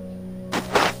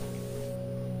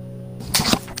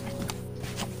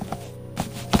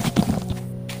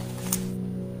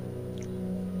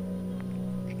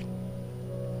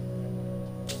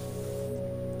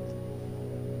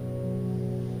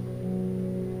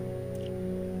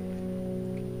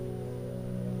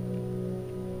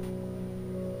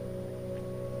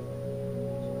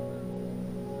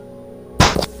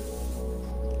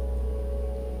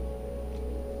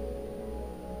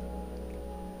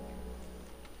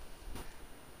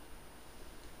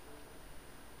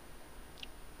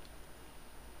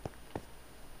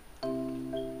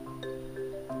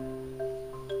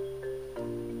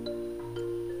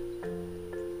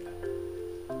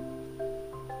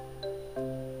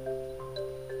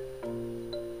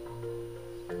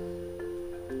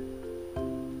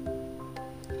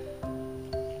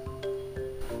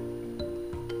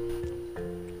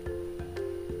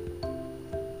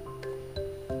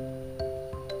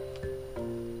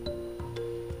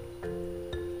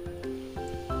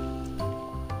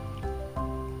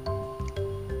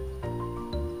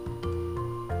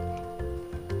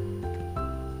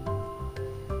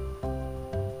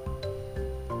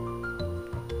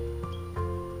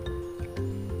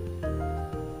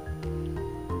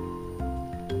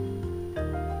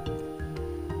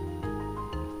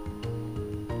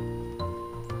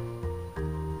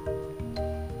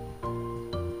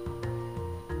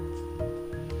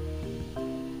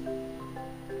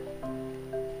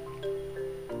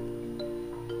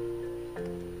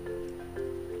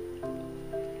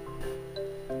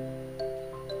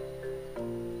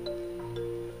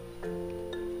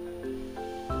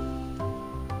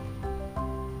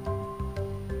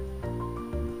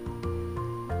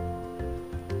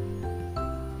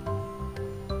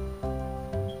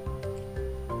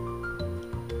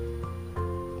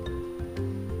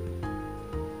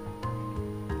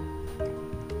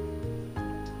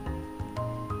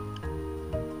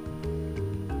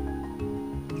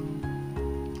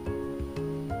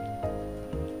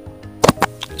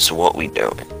 So what we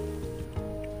doing?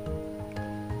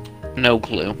 No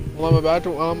clue. Well, I'm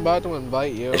about to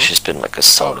invite you. It's just been like a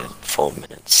solid 4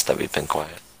 minutes that we've been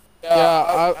quiet. Yeah,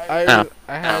 Oh.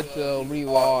 I had to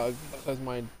relog because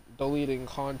my deleting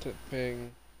content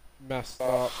thing messed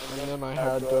up, and then I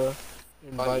had to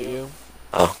invite you.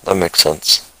 Oh, that makes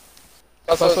sense.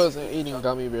 Plus, I was eating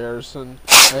gummy bears, and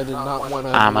I did not want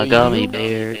to. I'm a gummy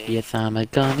bear. Yes, I'm a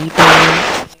gummy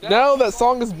bear. No, that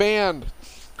song is banned.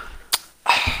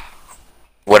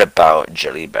 What about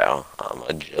Jelly Bear? I'm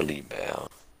a Jelly Bear.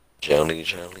 Jelly,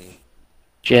 jelly.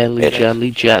 Jelly,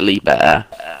 jelly, jelly bear.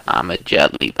 I'm a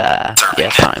jelly bear.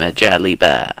 Yes, I'm a jelly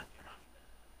bear.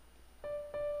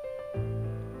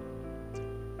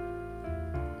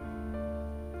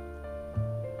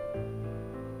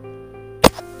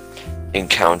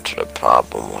 Encountered a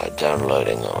problem while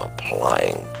downloading or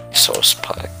applying source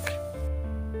pack.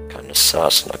 Kinda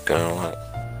sus, not gonna lie.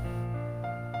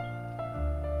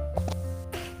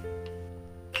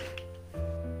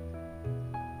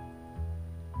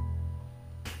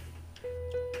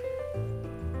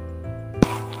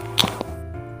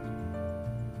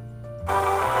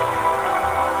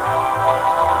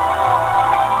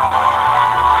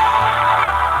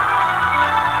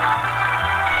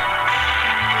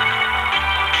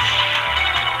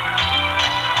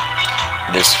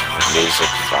 This music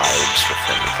vibes with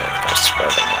anything by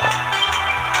spreading out.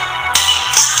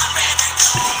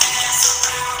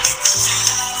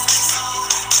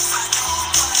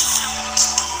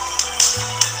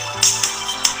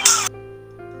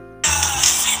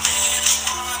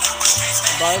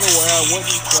 By the way, I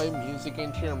wouldn't play music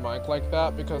into your mic like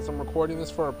that because I'm recording this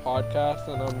for a podcast,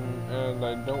 and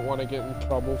I don't want to get in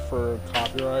trouble for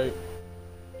copyright.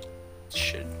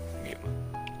 Should mute.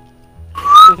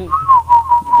 You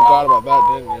forgot about that,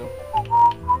 didn't you?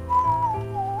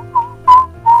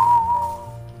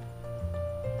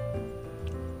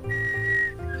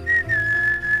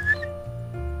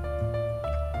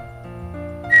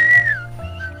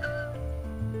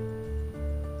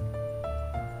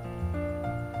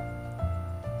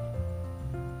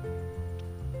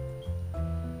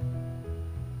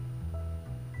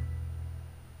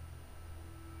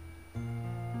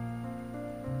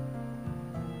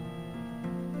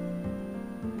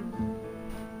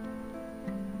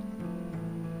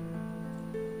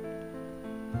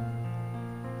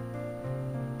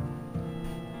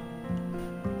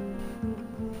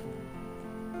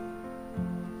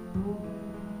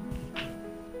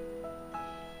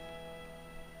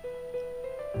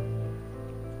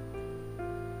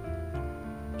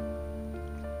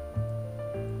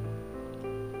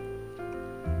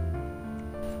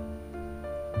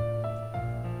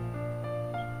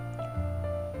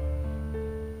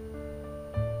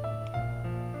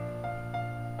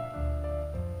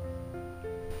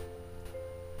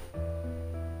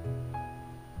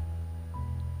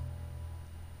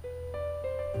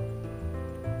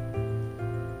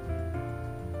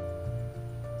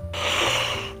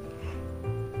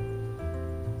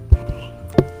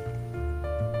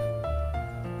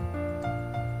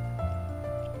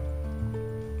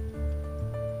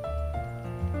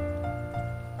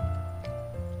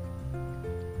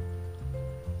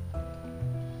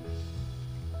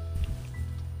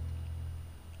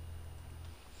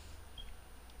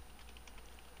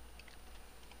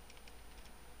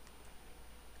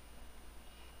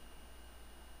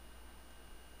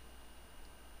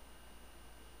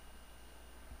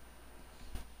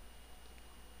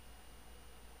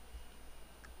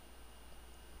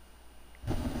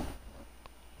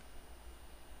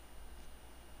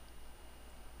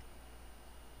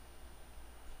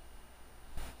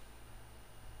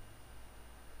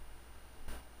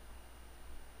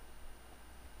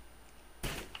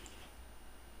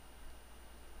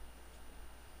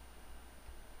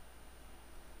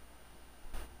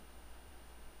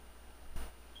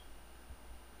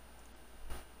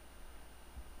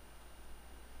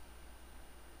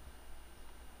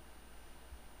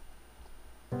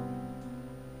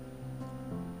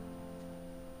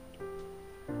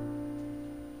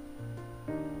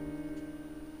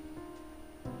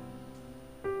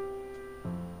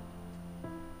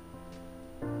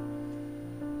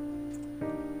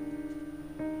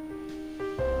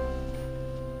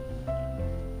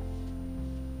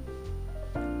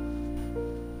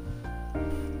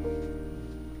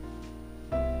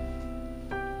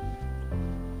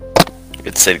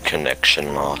 It said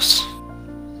connection loss.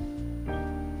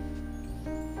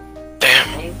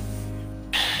 Damn.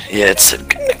 Yeah, it said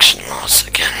connection loss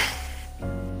again.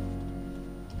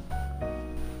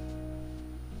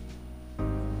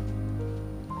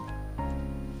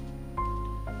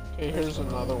 Okay, here's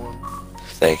another one.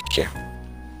 Thank you.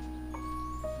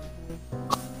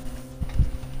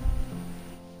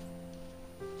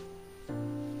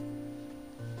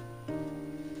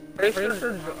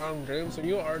 James, are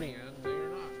you already in? No, you're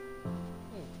not.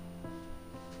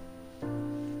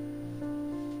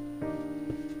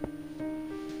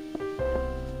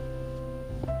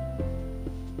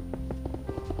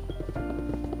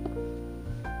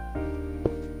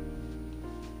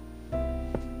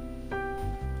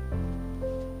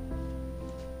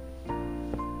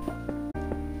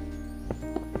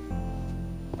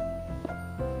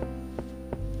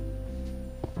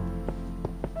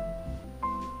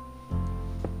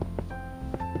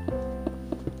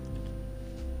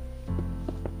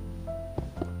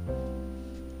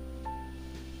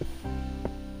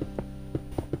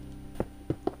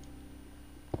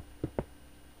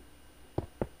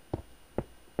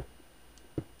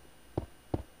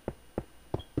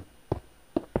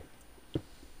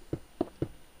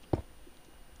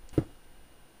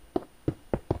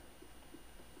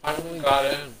 Finally got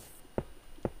in.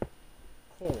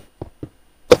 Cool.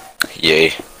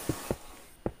 Yay.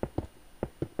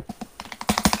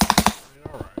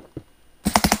 Alright.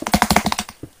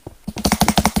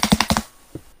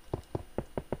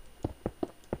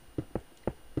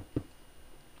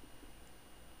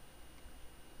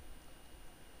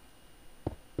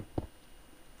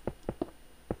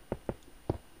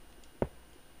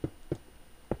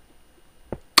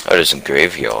 Oh, there's a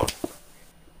graveyard.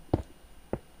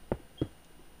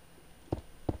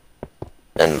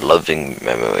 And loving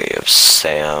memory of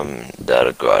Sam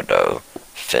Delgado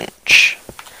Finch.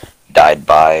 Died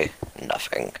by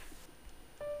nothing.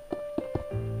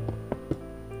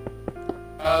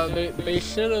 He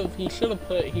should have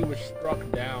put he was struck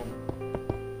down.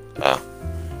 Oh.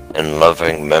 In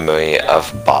loving memory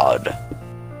of Bod.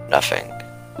 Nothing.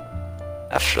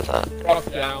 After that.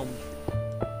 Struck down.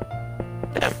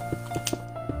 Damn.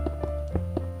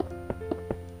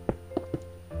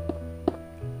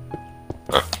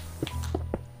 Huh.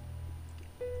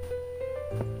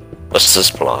 What's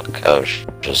this block? Oh,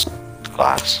 just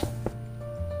glass.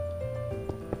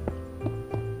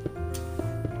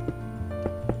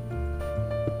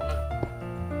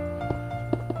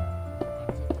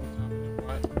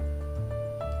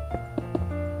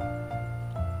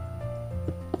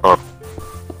 Huh.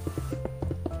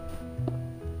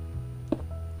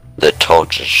 The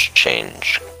torches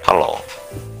changed color.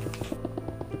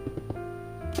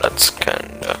 That's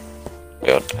kinda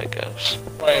good, I guess.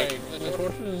 Wait, did the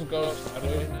torches go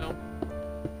sideways now?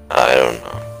 I don't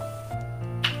know.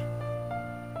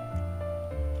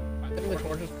 I think the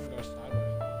torches can go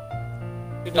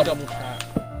sideways. You double tap.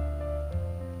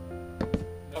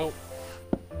 Nope.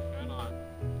 Cannot.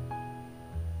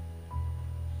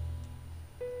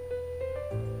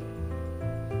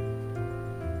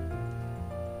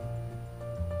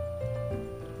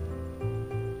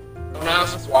 Don't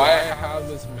ask why I have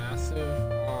this massive,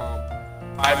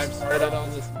 I've started on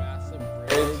this massive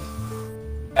bridge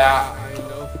that I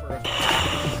know for a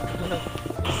fact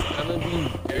it's gonna be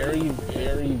very,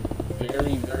 very,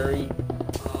 very, very,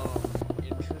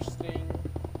 interesting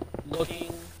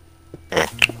looking.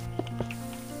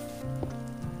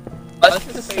 Let's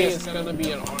just say it's gonna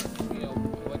be an art field,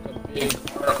 like a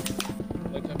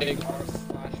big art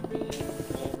slash beam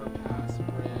overpass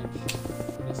bridge.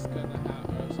 It's gonna have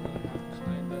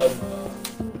kind of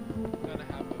gonna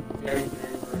have a very,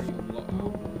 very, very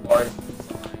large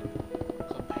design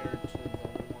compared to the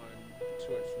one to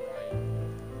its right.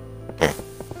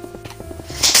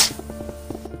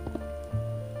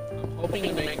 I'm hoping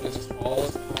to make this as tall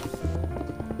as possible.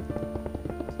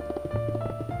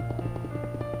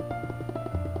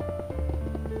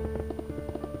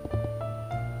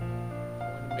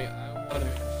 I want to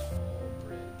make a tall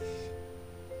bridge.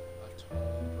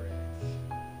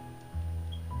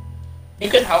 You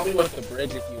can help me with the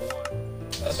bridge if you want.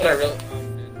 That's what I really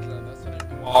Ninja. That's what I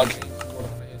while James is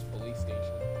working at his police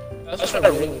station. That's what I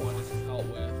really want his help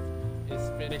with is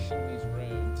finishing these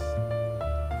roads.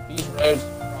 These roads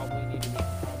probably need to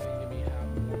have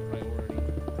more priority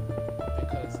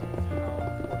because of how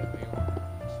important they are.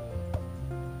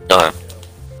 Okay.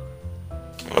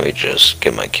 Let me just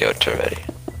get my character ready.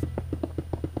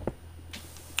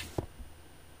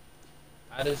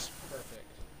 That is perfect.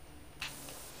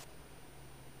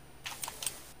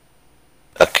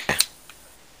 Okay.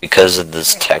 Because of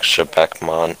this texture pack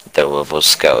mod, the little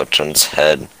skeleton's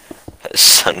head has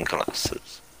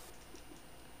sunglasses.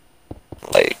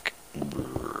 Like,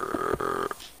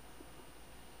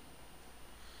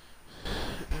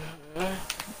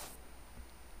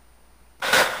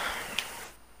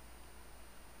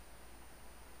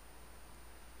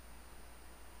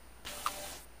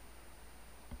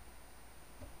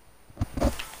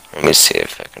 let me see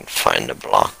if I can find a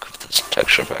block of this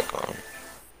texture pack on.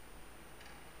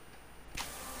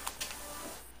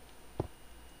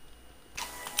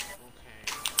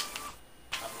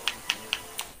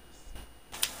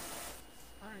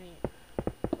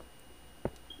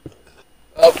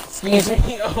 Oh, excuse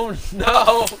me. Oh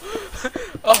no.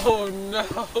 Oh no.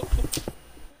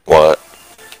 What?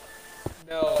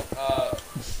 No,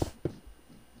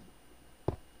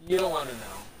 you don't want to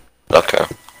know. Okay.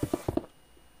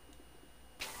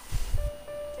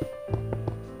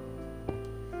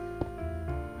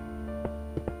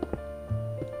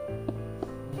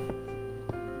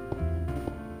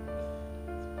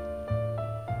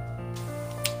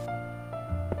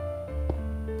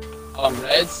 A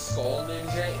red skull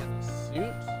ninja in a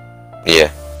suit?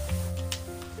 Yeah.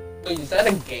 Wait, is that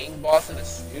a gang boss in a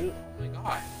suit? Oh my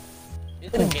god.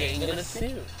 It's a gang in a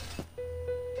suit.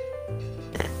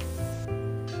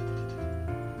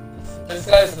 This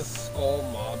guy's the skull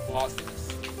mob boss in a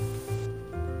suit.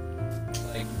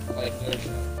 Like there's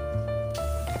no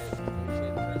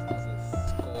shit dressed as a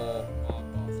skull mob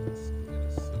boss in a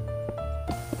suit.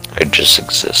 I just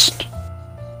exist.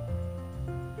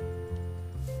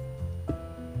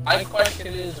 My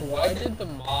question is, why did the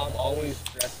mob always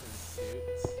dress in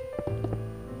suits?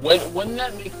 Wouldn't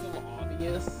that make them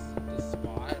obvious to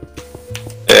spot?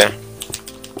 Yeah.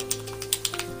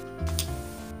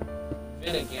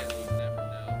 Then again, you'd never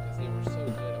know, because they were so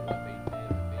good at what they did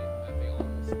that they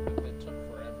almost that it took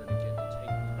forever to get to take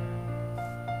them down.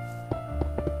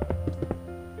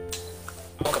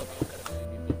 Al Capone could have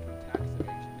maybe been through tax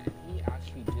evasion, and he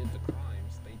actually did the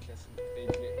crimes. He just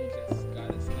got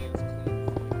his hands clean.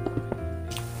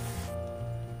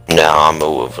 Now I'm a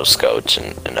Wolver Scout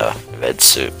in a red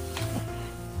suit.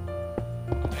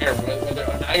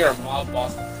 Now you're a mob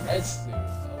boss in a red suit.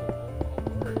 Oh,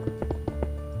 word.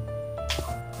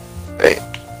 Wait.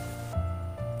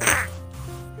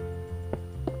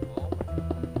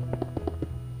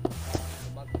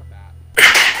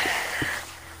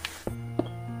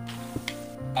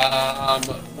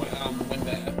 When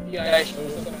the FBI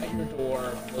shows up at your door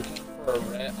looking for a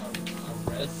red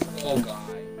skull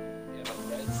guy in a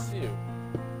red suit,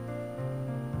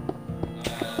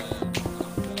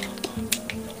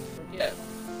 don't forget, I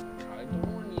tried to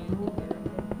warn you, wearing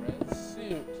a red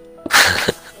suit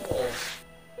skull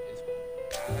is a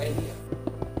bad idea.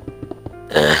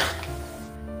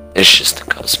 It's just a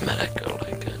cosmetic, I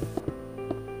like it.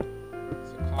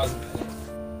 It's a cosmetic.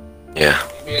 Yeah.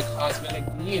 Maybe a cosmetic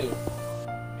view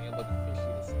may look fishy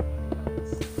to somebody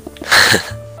else.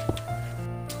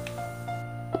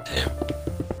 Damn.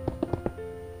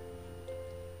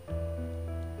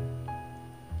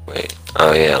 Wait.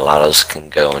 Oh yeah, Lottos can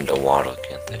go underwater,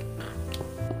 can't they? No.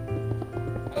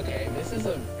 Okay, this is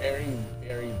a very,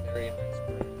 very, very nice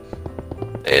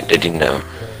bridge. Hey, did you know?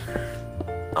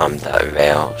 That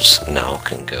rails now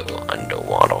can go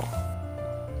underwater.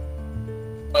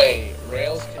 Wait,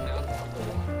 rails can now go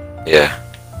underwater? Yeah.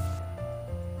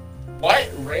 What?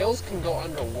 Rails can go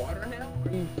underwater now?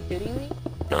 Are you kidding me?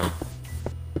 No.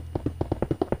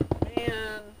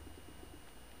 Man,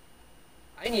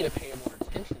 I need to pay more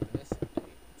attention to this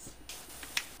update.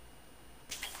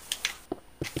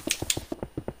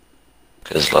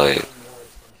 Cause like.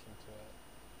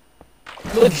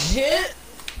 Legit?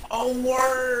 A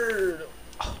word!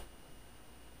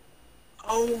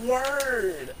 A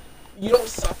word! You don't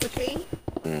suffocate?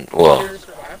 Well, Your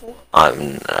survival? I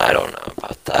don't know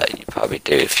about that. You probably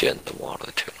do if you're in the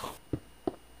water too long.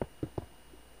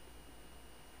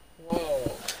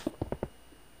 Whoa.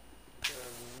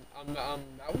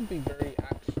 That would be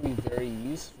actually very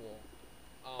useful,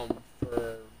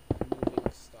 for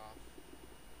moving stuff.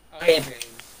 Oh, hey James.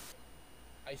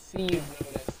 I see you've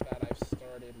noticed that I've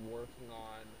started working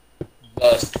on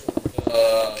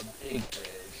the big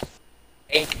bridge,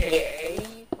 aka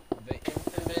the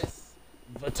infamous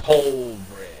toll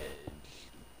bridge.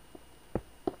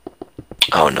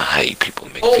 I don't know how you people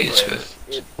make Toll these bridge.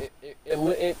 roads.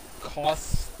 It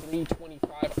costs $3.25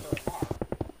 per car.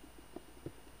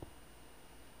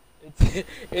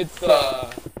 It's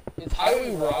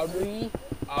highway robbery.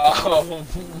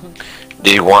 Do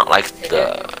you want like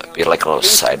be like a little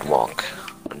sidewalk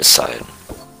on the side?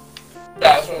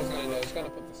 Yeah, that's what I was gonna do. I was gonna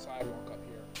put the sidewalk up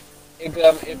here.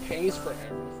 it pays for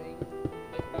everything.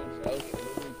 Like, no joke, it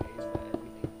literally pays for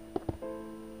everything.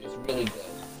 It's really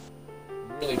good.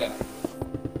 Really good.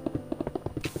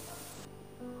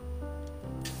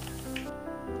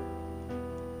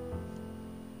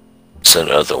 So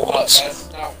other ones. That's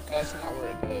not where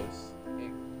it goes.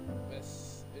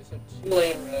 It's a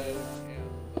 2-lane road, and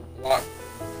the block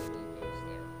goes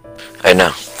there. I know,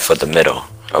 for the middle.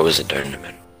 I wasn't doing the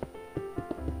middle.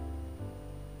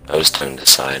 I was doing the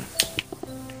side.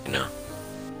 You know.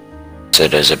 So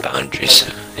there's a boundary,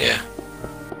 so yeah.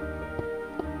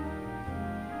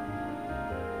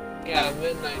 Yeah, and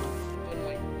then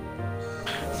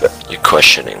But you're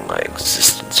questioning my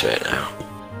existence right now.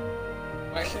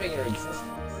 questioning your existence.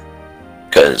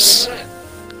 Because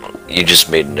you just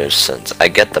made no sense. I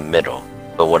get the middle,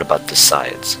 but what about the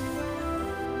sides? The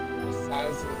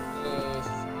size of the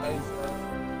sidewalk.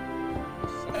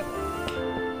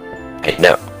 I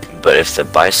know, but if the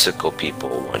bicycle people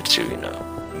want to, you know,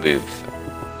 move.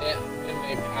 Yeah, and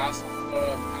they pass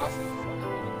cars pass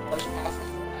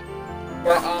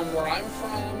where I'm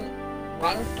from,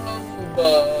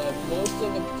 the most of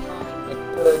the time the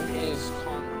curb is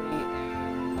concrete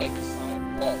and like a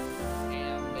sidewalk,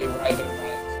 and they ride their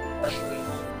bikes, especially on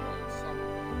some.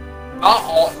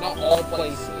 Not all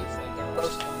places. Like there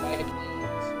are some bike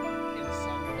lanes in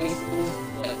some places,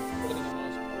 but for the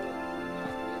most part,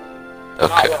 not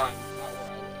Okay. where I live.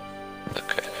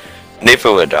 Okay.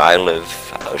 Neighborhood I live,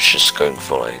 I was just going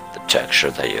for like the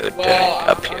texture that you're doing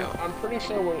up here. I'm pretty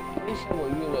sure where you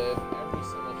live, every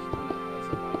single street has a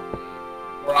bike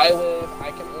lane. Where I live,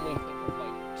 I can only think of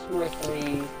like 2 or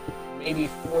 3, maybe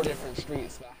 4 different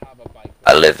streets that have a bike lane.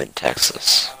 I live in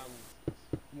Texas.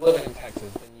 You live in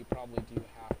Texas, then you probably do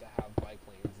have to have bike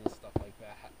lanes and stuff like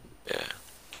that. Yeah.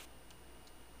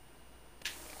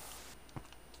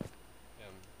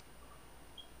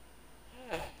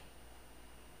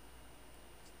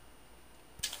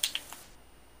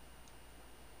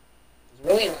 It's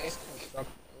really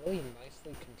really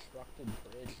nicely constructed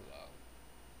bridge though.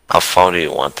 How far do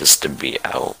you want this to be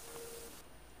out?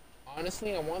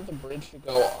 Honestly, I want the bridge to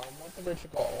go all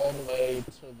the way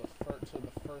to the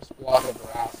first block of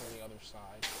grass on the other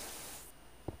side.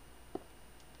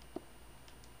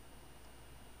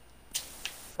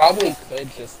 Probably could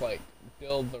just like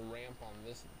build the ramp on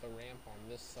this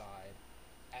side,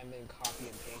 and then copy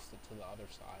and paste it to the other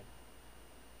side.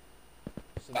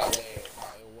 So that way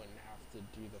I wouldn't have to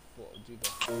do the full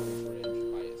bridge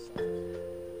by itself.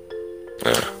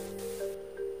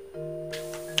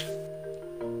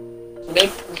 To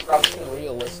make construction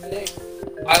realistic,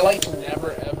 I like to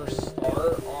never ever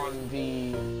start on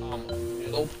the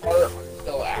middle part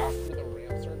until after the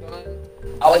ramps are done.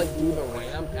 I like to do the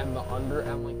ramp and the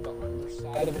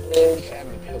underside of the bridge and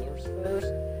the pillars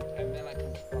first, and then I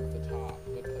construct the top,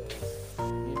 because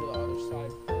you do the other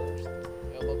side first,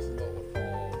 it looks as though it would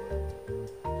fall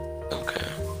over. Okay.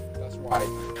 That's why I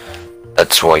do that.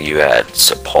 That's why you add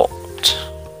support.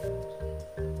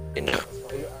 You know, That's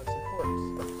why you add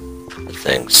supports.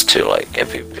 things to like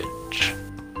every bridge.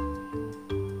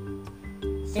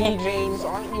 See, James,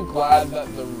 aren't you glad that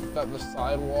the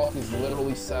sidewalk is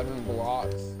literally 7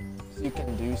 blocks, so you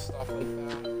can do stuff like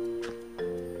that?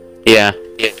 Yeah.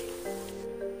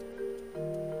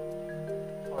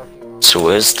 Parking lot. So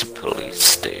where's the police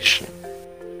station?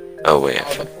 Oh wait,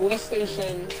 The police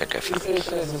station. think I Police found it.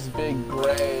 station is this big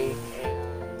gray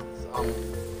and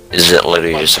Is it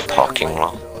literally just a parking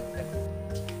lot?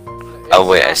 Oh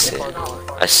wait, I see it.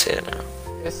 I see it now.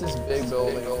 This is big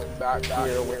building back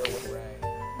here with the gray.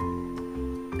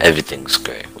 Everything's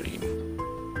great. What do you mean?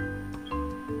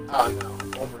 Oh no,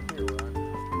 over here, right?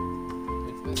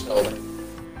 It's this building.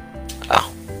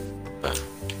 Oh.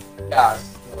 Yeah, it's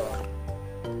the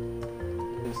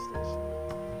police station.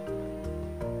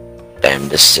 Damn,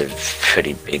 this is a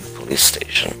pretty big police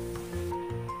station.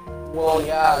 Well,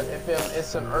 yeah, if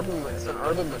it's an urban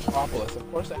metropolis,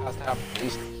 of course it has to have a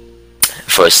police station.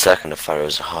 For a second I thought it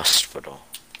was a hospital.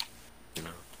 You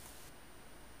know?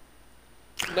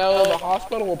 No, the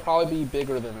hospital will probably be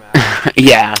bigger than that.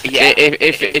 Yeah.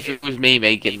 If it was me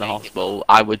making the hospital,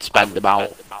 I would spend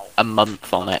about a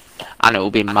month on it, and it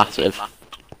will be massive.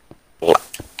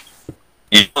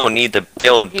 You don't need to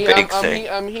build He, big things.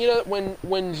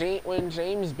 when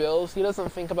James builds, he doesn't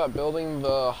think about building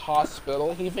the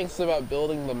hospital. He thinks about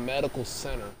building the medical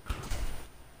center.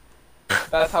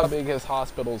 That's how big his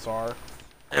hospitals are.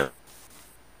 Yeah.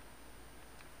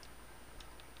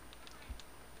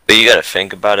 But you gotta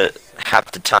think about it.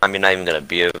 Half the time you're not even gonna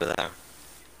be over there.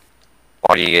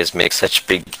 Why do you guys make such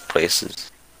big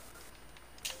places?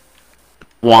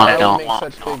 Why Why not? we make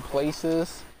such big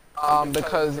places?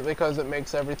 Because it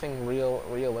makes everything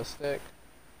realistic.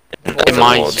 In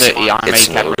my world, city, I it's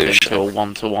make an everything illusion. to a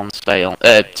 1-to-1 scale.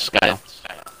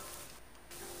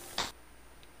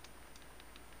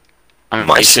 I mean,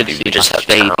 My you should city, see we my just have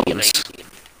stadiums. towns.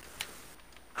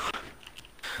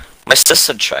 My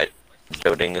sister tried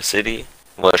building a city.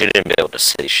 Well, she didn't build a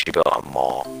city, she built a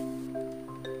mall.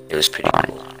 It was pretty Right.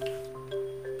 cool.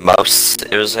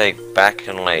 It was like back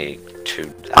in like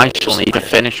 2000. I still need to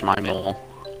finish my mall.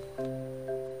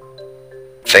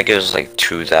 I think it was like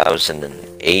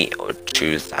 2008 or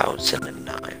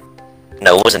 2009.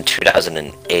 No, it wasn't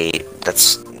 2008.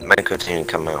 That's Minecraft didn't even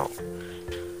come out.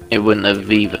 It wouldn't have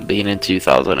even been in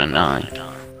 2009.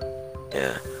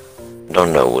 Yeah.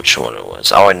 Don't know which one it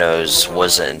was. All I know is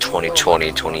was it in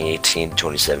 2020, 2018,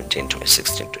 2017,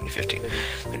 2016, 2015,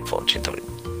 2014,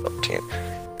 2013.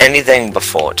 Anything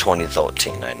before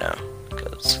 2013 I know.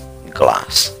 Because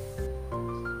glass.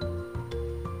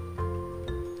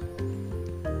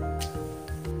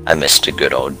 I missed the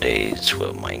good old days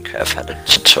where Minecraft had a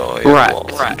tutorial.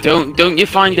 Right. Don't you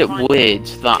find it weird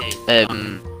that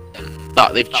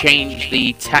that they've changed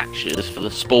the textures for the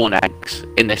spawn eggs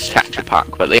in this texture pack,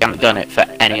 but they haven't done it for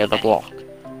any other block?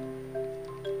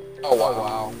 Oh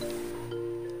wow.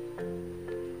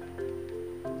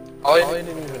 I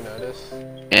didn't even notice.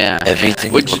 Yeah.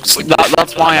 Everything looks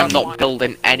That's why I'm not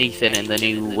building anything in the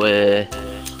new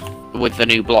with the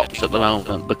new blocks at the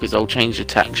moment, because I'll change the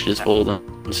textures for them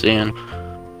soon.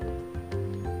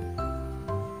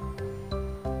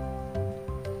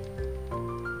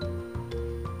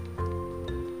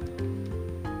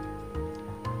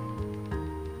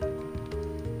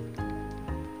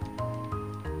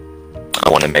 I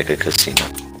want to make a casino.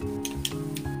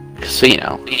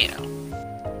 Casino.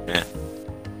 Yeah.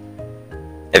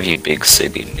 Every big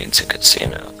city needs a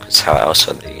casino, because how else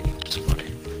are they getting this money?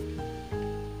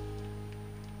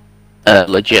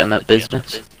 Legitimate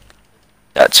business.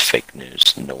 That's fake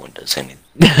news. No one does anything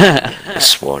in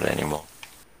this world anymore.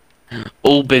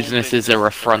 All businesses are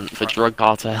a front for drug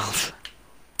cartels.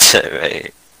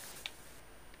 Right.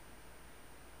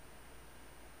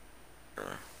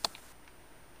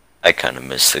 I kind of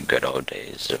miss the good old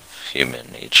days of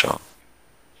human nature.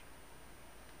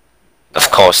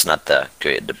 Of course, not the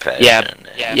Great Depression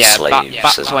and slaves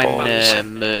back as when boys.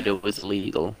 murder was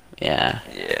legal. Yeah.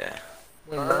 Yeah.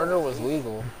 When murder was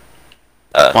legal.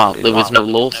 Well, there was no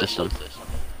law system.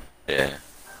 Yeah.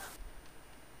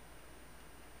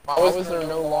 Why was there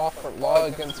no law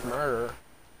against murder?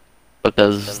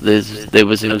 Because there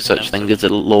was no such thing as a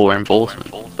law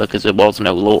enforcement, because there was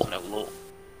no law.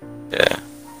 Yeah.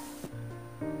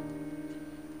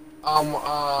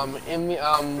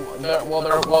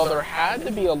 There had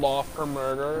to be a law for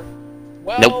murder.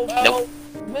 Nope.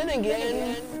 Then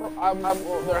again,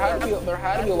 there had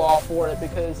to be a law for it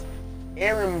because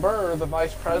Aaron Burr, the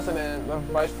vice president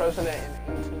in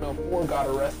 1804, got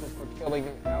arrested for killing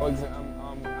Alexander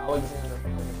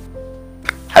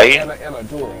How do you in a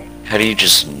duel. how do you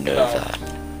just know that?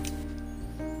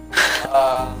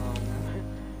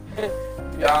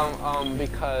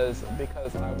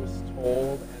 Because I was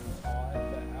told and taught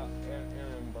that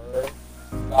Aaron Burr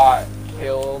got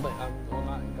killed. Well,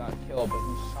 not got killed, but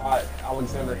he shot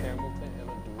Alexander Hamilton in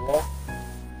a duel.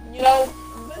 You know,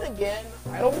 then again,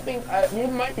 I don't think you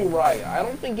might be right. I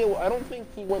don't think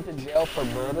he went to jail for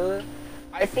murder.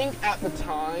 I think at the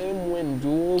time when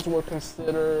duels were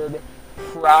considered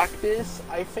practice,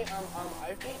 I think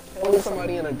killing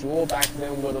somebody in a duel back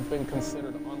then would have been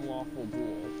considered an unlawful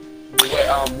duel.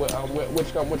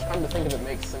 Which come to think of it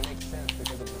makes sense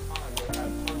because at the time they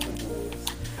had tons of duels,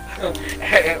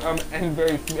 and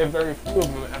very few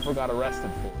of them ever got arrested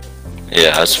for it.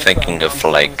 Yeah, I was thinking of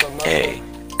like a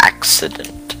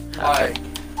accident. Like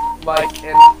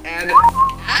an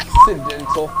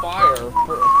accidental fire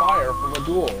from a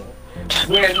duel,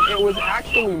 when it was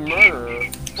actually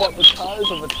murder, but because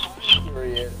of the time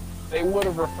period, they would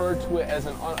have referred to it as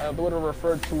a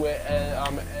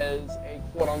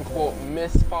quote-unquote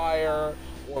misfire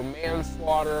or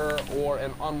manslaughter or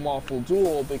an unlawful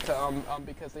duel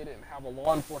because they didn't have a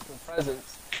law enforcement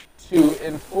presence to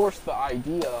enforce the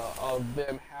idea of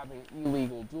them having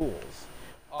illegal duels.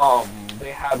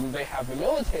 They have the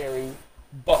military,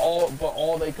 but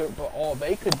all they could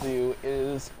do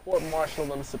is court-martial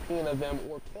them, subpoena them,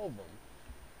 or kill them.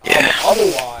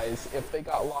 Otherwise, if they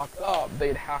got locked up,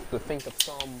 they'd have to think of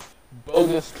some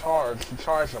bogus charge to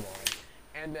charge them on.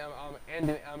 And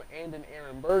in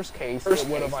Aaron Burr's case, it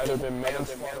would have either been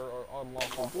manslaughter or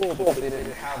unlawful duel because they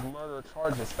didn't have murder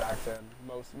charges back then.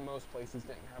 Most places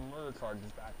didn't have murder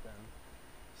charges back then.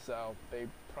 So they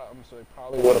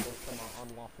probably would have booked him on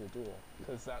unlawful duel,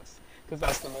 because that's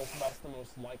the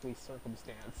most likely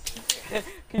circumstance.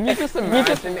 Can you just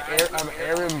imagine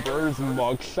Aaron Burr's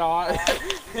mugshot?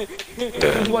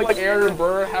 It's like Aaron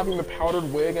Burr having the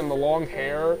powdered wig and the long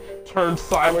hair turned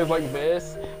sideways like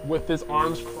this, with his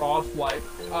arms crossed, like,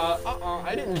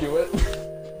 I didn't do it.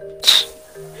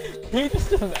 Can you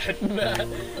just imagine that?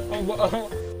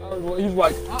 He's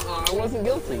like, I wasn't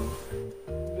guilty.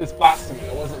 It's blasphemy.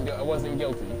 I wasn't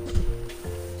guilty.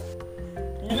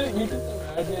 You just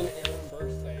imagine Aaron Burr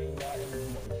saying that in his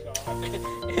mugshot,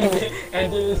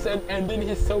 and then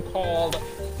his so-called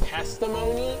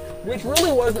testimony, which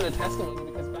really wasn't a testimony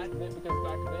because back then,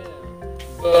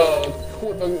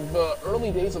 the early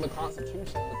days of the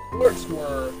Constitution, the courts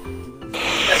were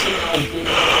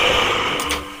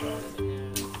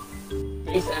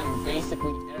and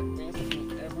basically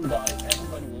everybody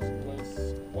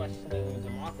was questioning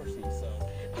democracy. So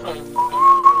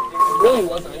it really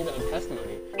wasn't even a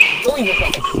testimony. It really was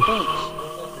like a speech. It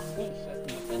was like a speech just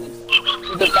to defend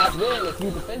himself. Because back then, if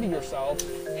you defended yourself,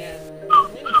 and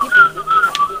many people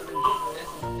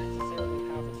didn't necessarily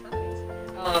have attorneys,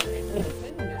 if you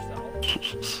defended yourself,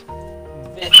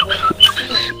 then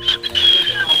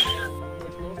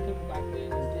which most people back then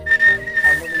didn't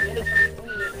have really did attorneys.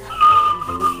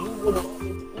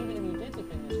 Even if you did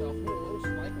defend yourself, you would most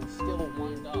likely still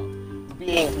wind up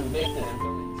being convicted and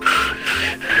thrown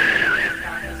in jail.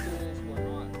 Practices were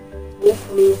not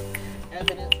foolproof,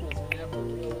 evidence was never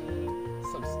really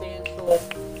substantial,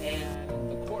 and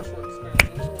the courts were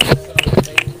experimental, so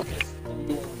they just threw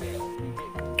you in jail. You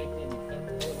get convicted, you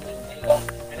throw in jail,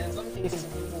 and in some cases,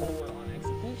 people who were on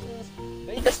executions,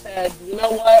 they just said, you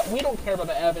know what, we don't care about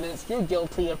the evidence, you're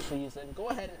guilty of treason, go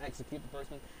ahead and execute the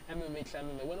person. And then they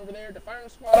went over there to fire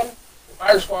squad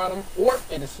them, or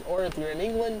if you're in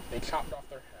England, they chopped off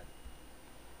their head.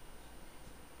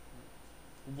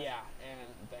 Yeah, and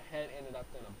the head ended up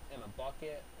in a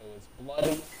bucket. It was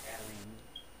bloody, and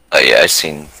Oh yeah, I've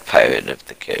seen Pirate of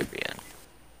the Caribbean.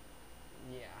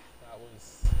 yeah,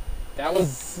 that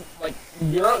was like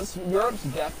Europe's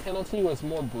death penalty was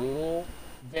more brutal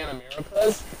than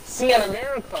America's. See, in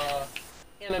America,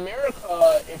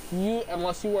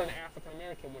 unless you were an African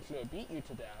American, which would beat you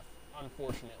to death,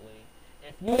 unfortunately.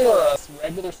 If you were a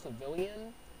regular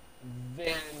civilian,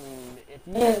 then if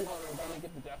you were going to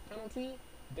get the death penalty,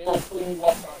 they would put you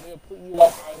up either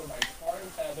by tar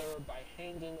and feather, by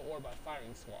hanging, or by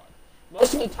firing squad.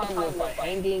 Most of the time it was by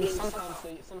hanging. Sometimes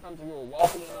if you were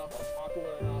wealthy enough or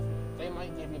popular enough, they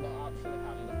might give you the option of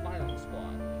having the firing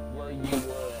squad, where you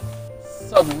would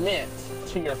submit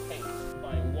to your fate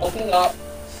by walking up,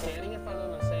 standing in front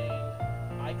of them and saying,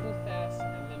 I confess,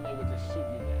 and then they would just shoot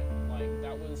you dead. Like,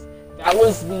 that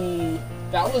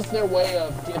was their way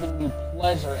of giving you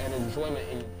pleasure and enjoyment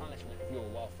in your punishment if you were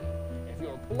wealthy. If you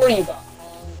were poor, you got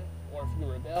hung, or if you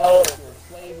rebelled, if you were a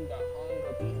slave, you got hung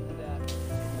or beaten to death. If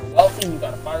you were wealthy, you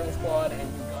got a firing squad, and you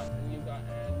got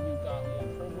more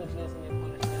privileges in your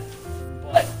punishment.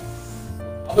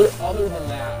 But other than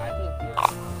that, I think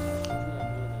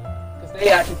because they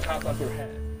actually chopped off your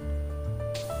head.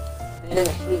 They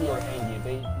didn't shoot you or hang you.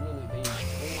 They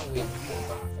really feel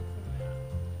bad.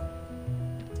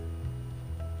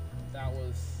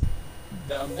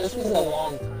 This was a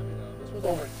long time ago. This was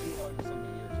over 200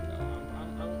 something years ago.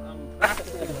 I'm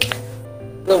practicing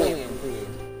really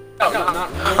improved.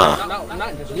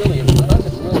 Not just really improved. Not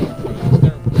just really improved.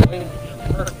 They're way more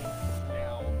perfect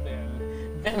now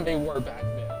than they were back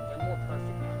then. They're more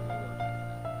perfect now than they were back then.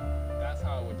 That's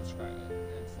how I would describe it.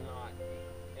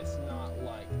 It's not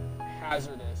like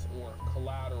hazardous or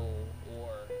collateral or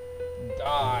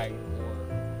die or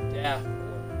death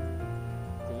or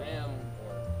grim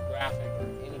or graphic or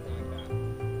anything like that.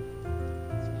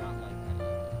 It's not like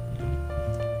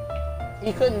that.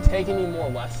 He couldn't take any more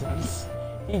lessons.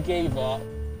 He gave up.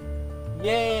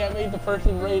 Yay, I made the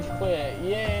person rage quit.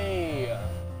 Yay!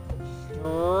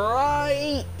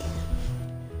 Right!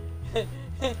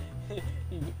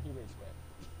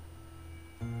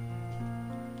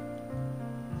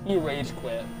 He rage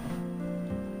quit.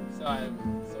 So I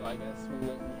guess we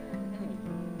won't be hearing him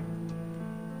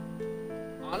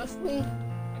anymore. Honestly, I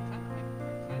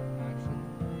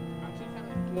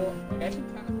actually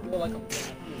kind of feel like I'm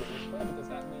glad he rage quit, because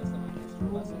that means that my history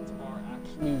lessons are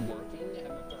actually working and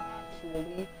that they're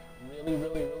actually really,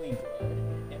 really, really good.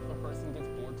 If a person gets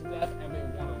bored to death and they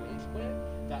want to rage quit,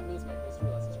 that means my history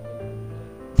lessons are really, really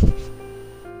good.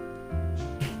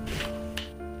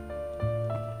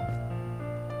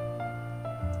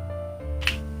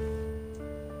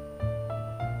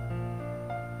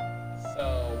 So,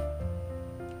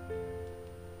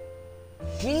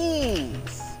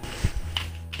 jeez.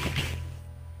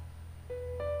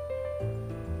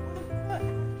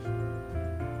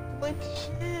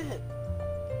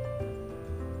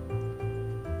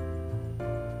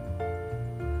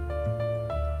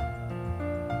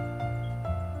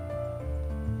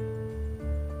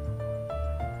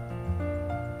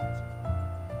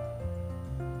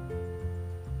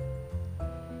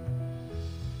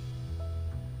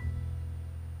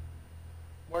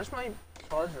 Where's my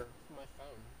charger for my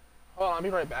phone? Hold on, I'll be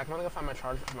right back. I'm gonna go find my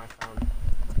charger for my phone.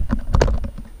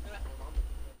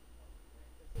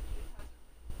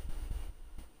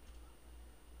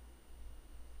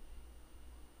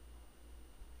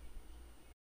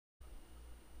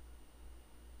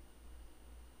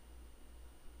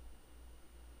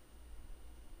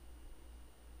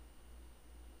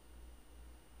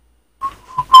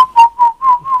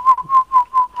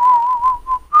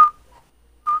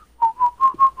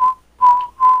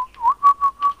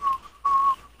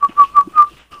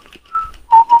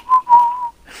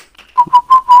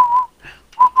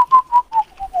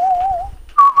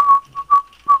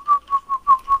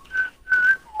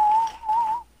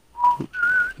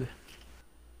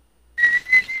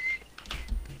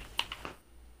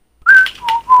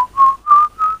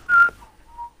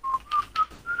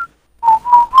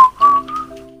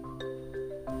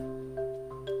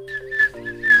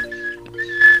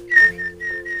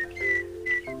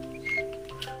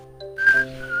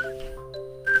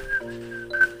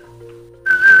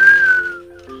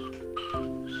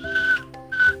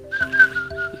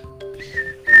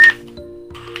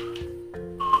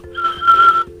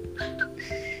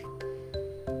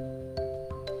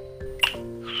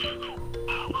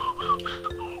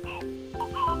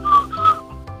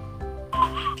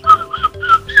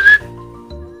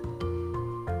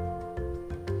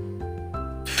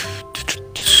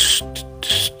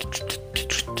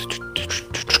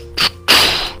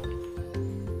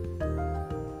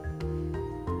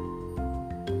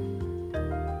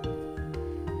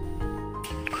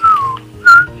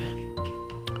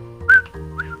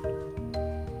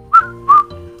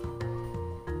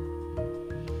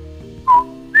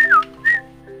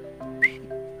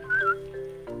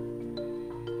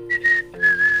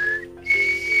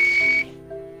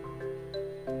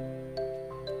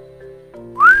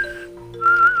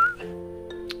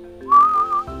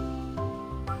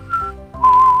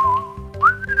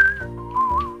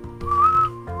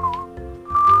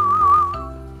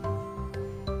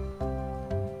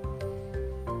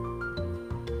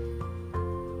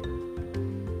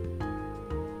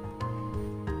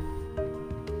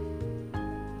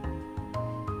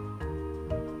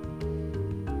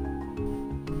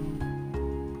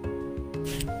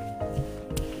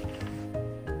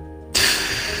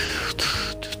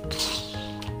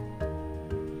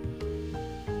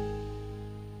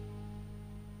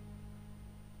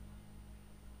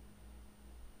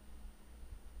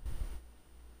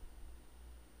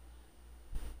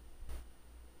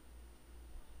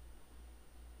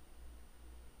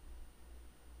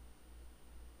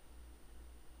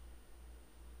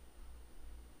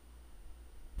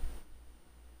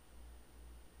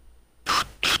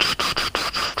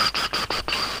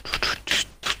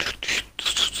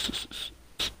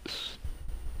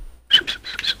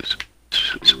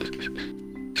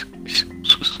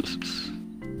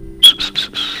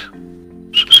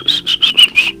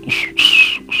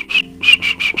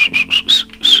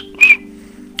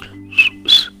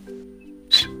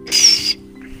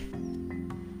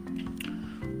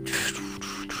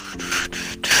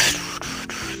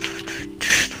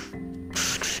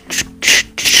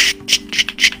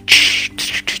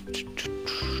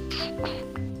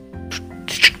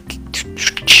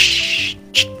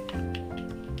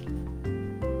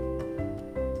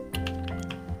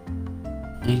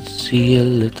 I see a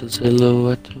little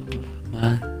silhouette of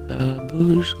my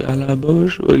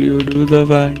Calabush, will you do the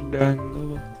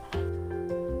fandango?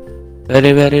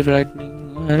 Very, very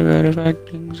frightening, very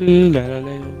frightening, see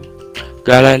Galileo,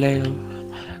 Galileo,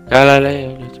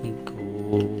 Galileo, let me go.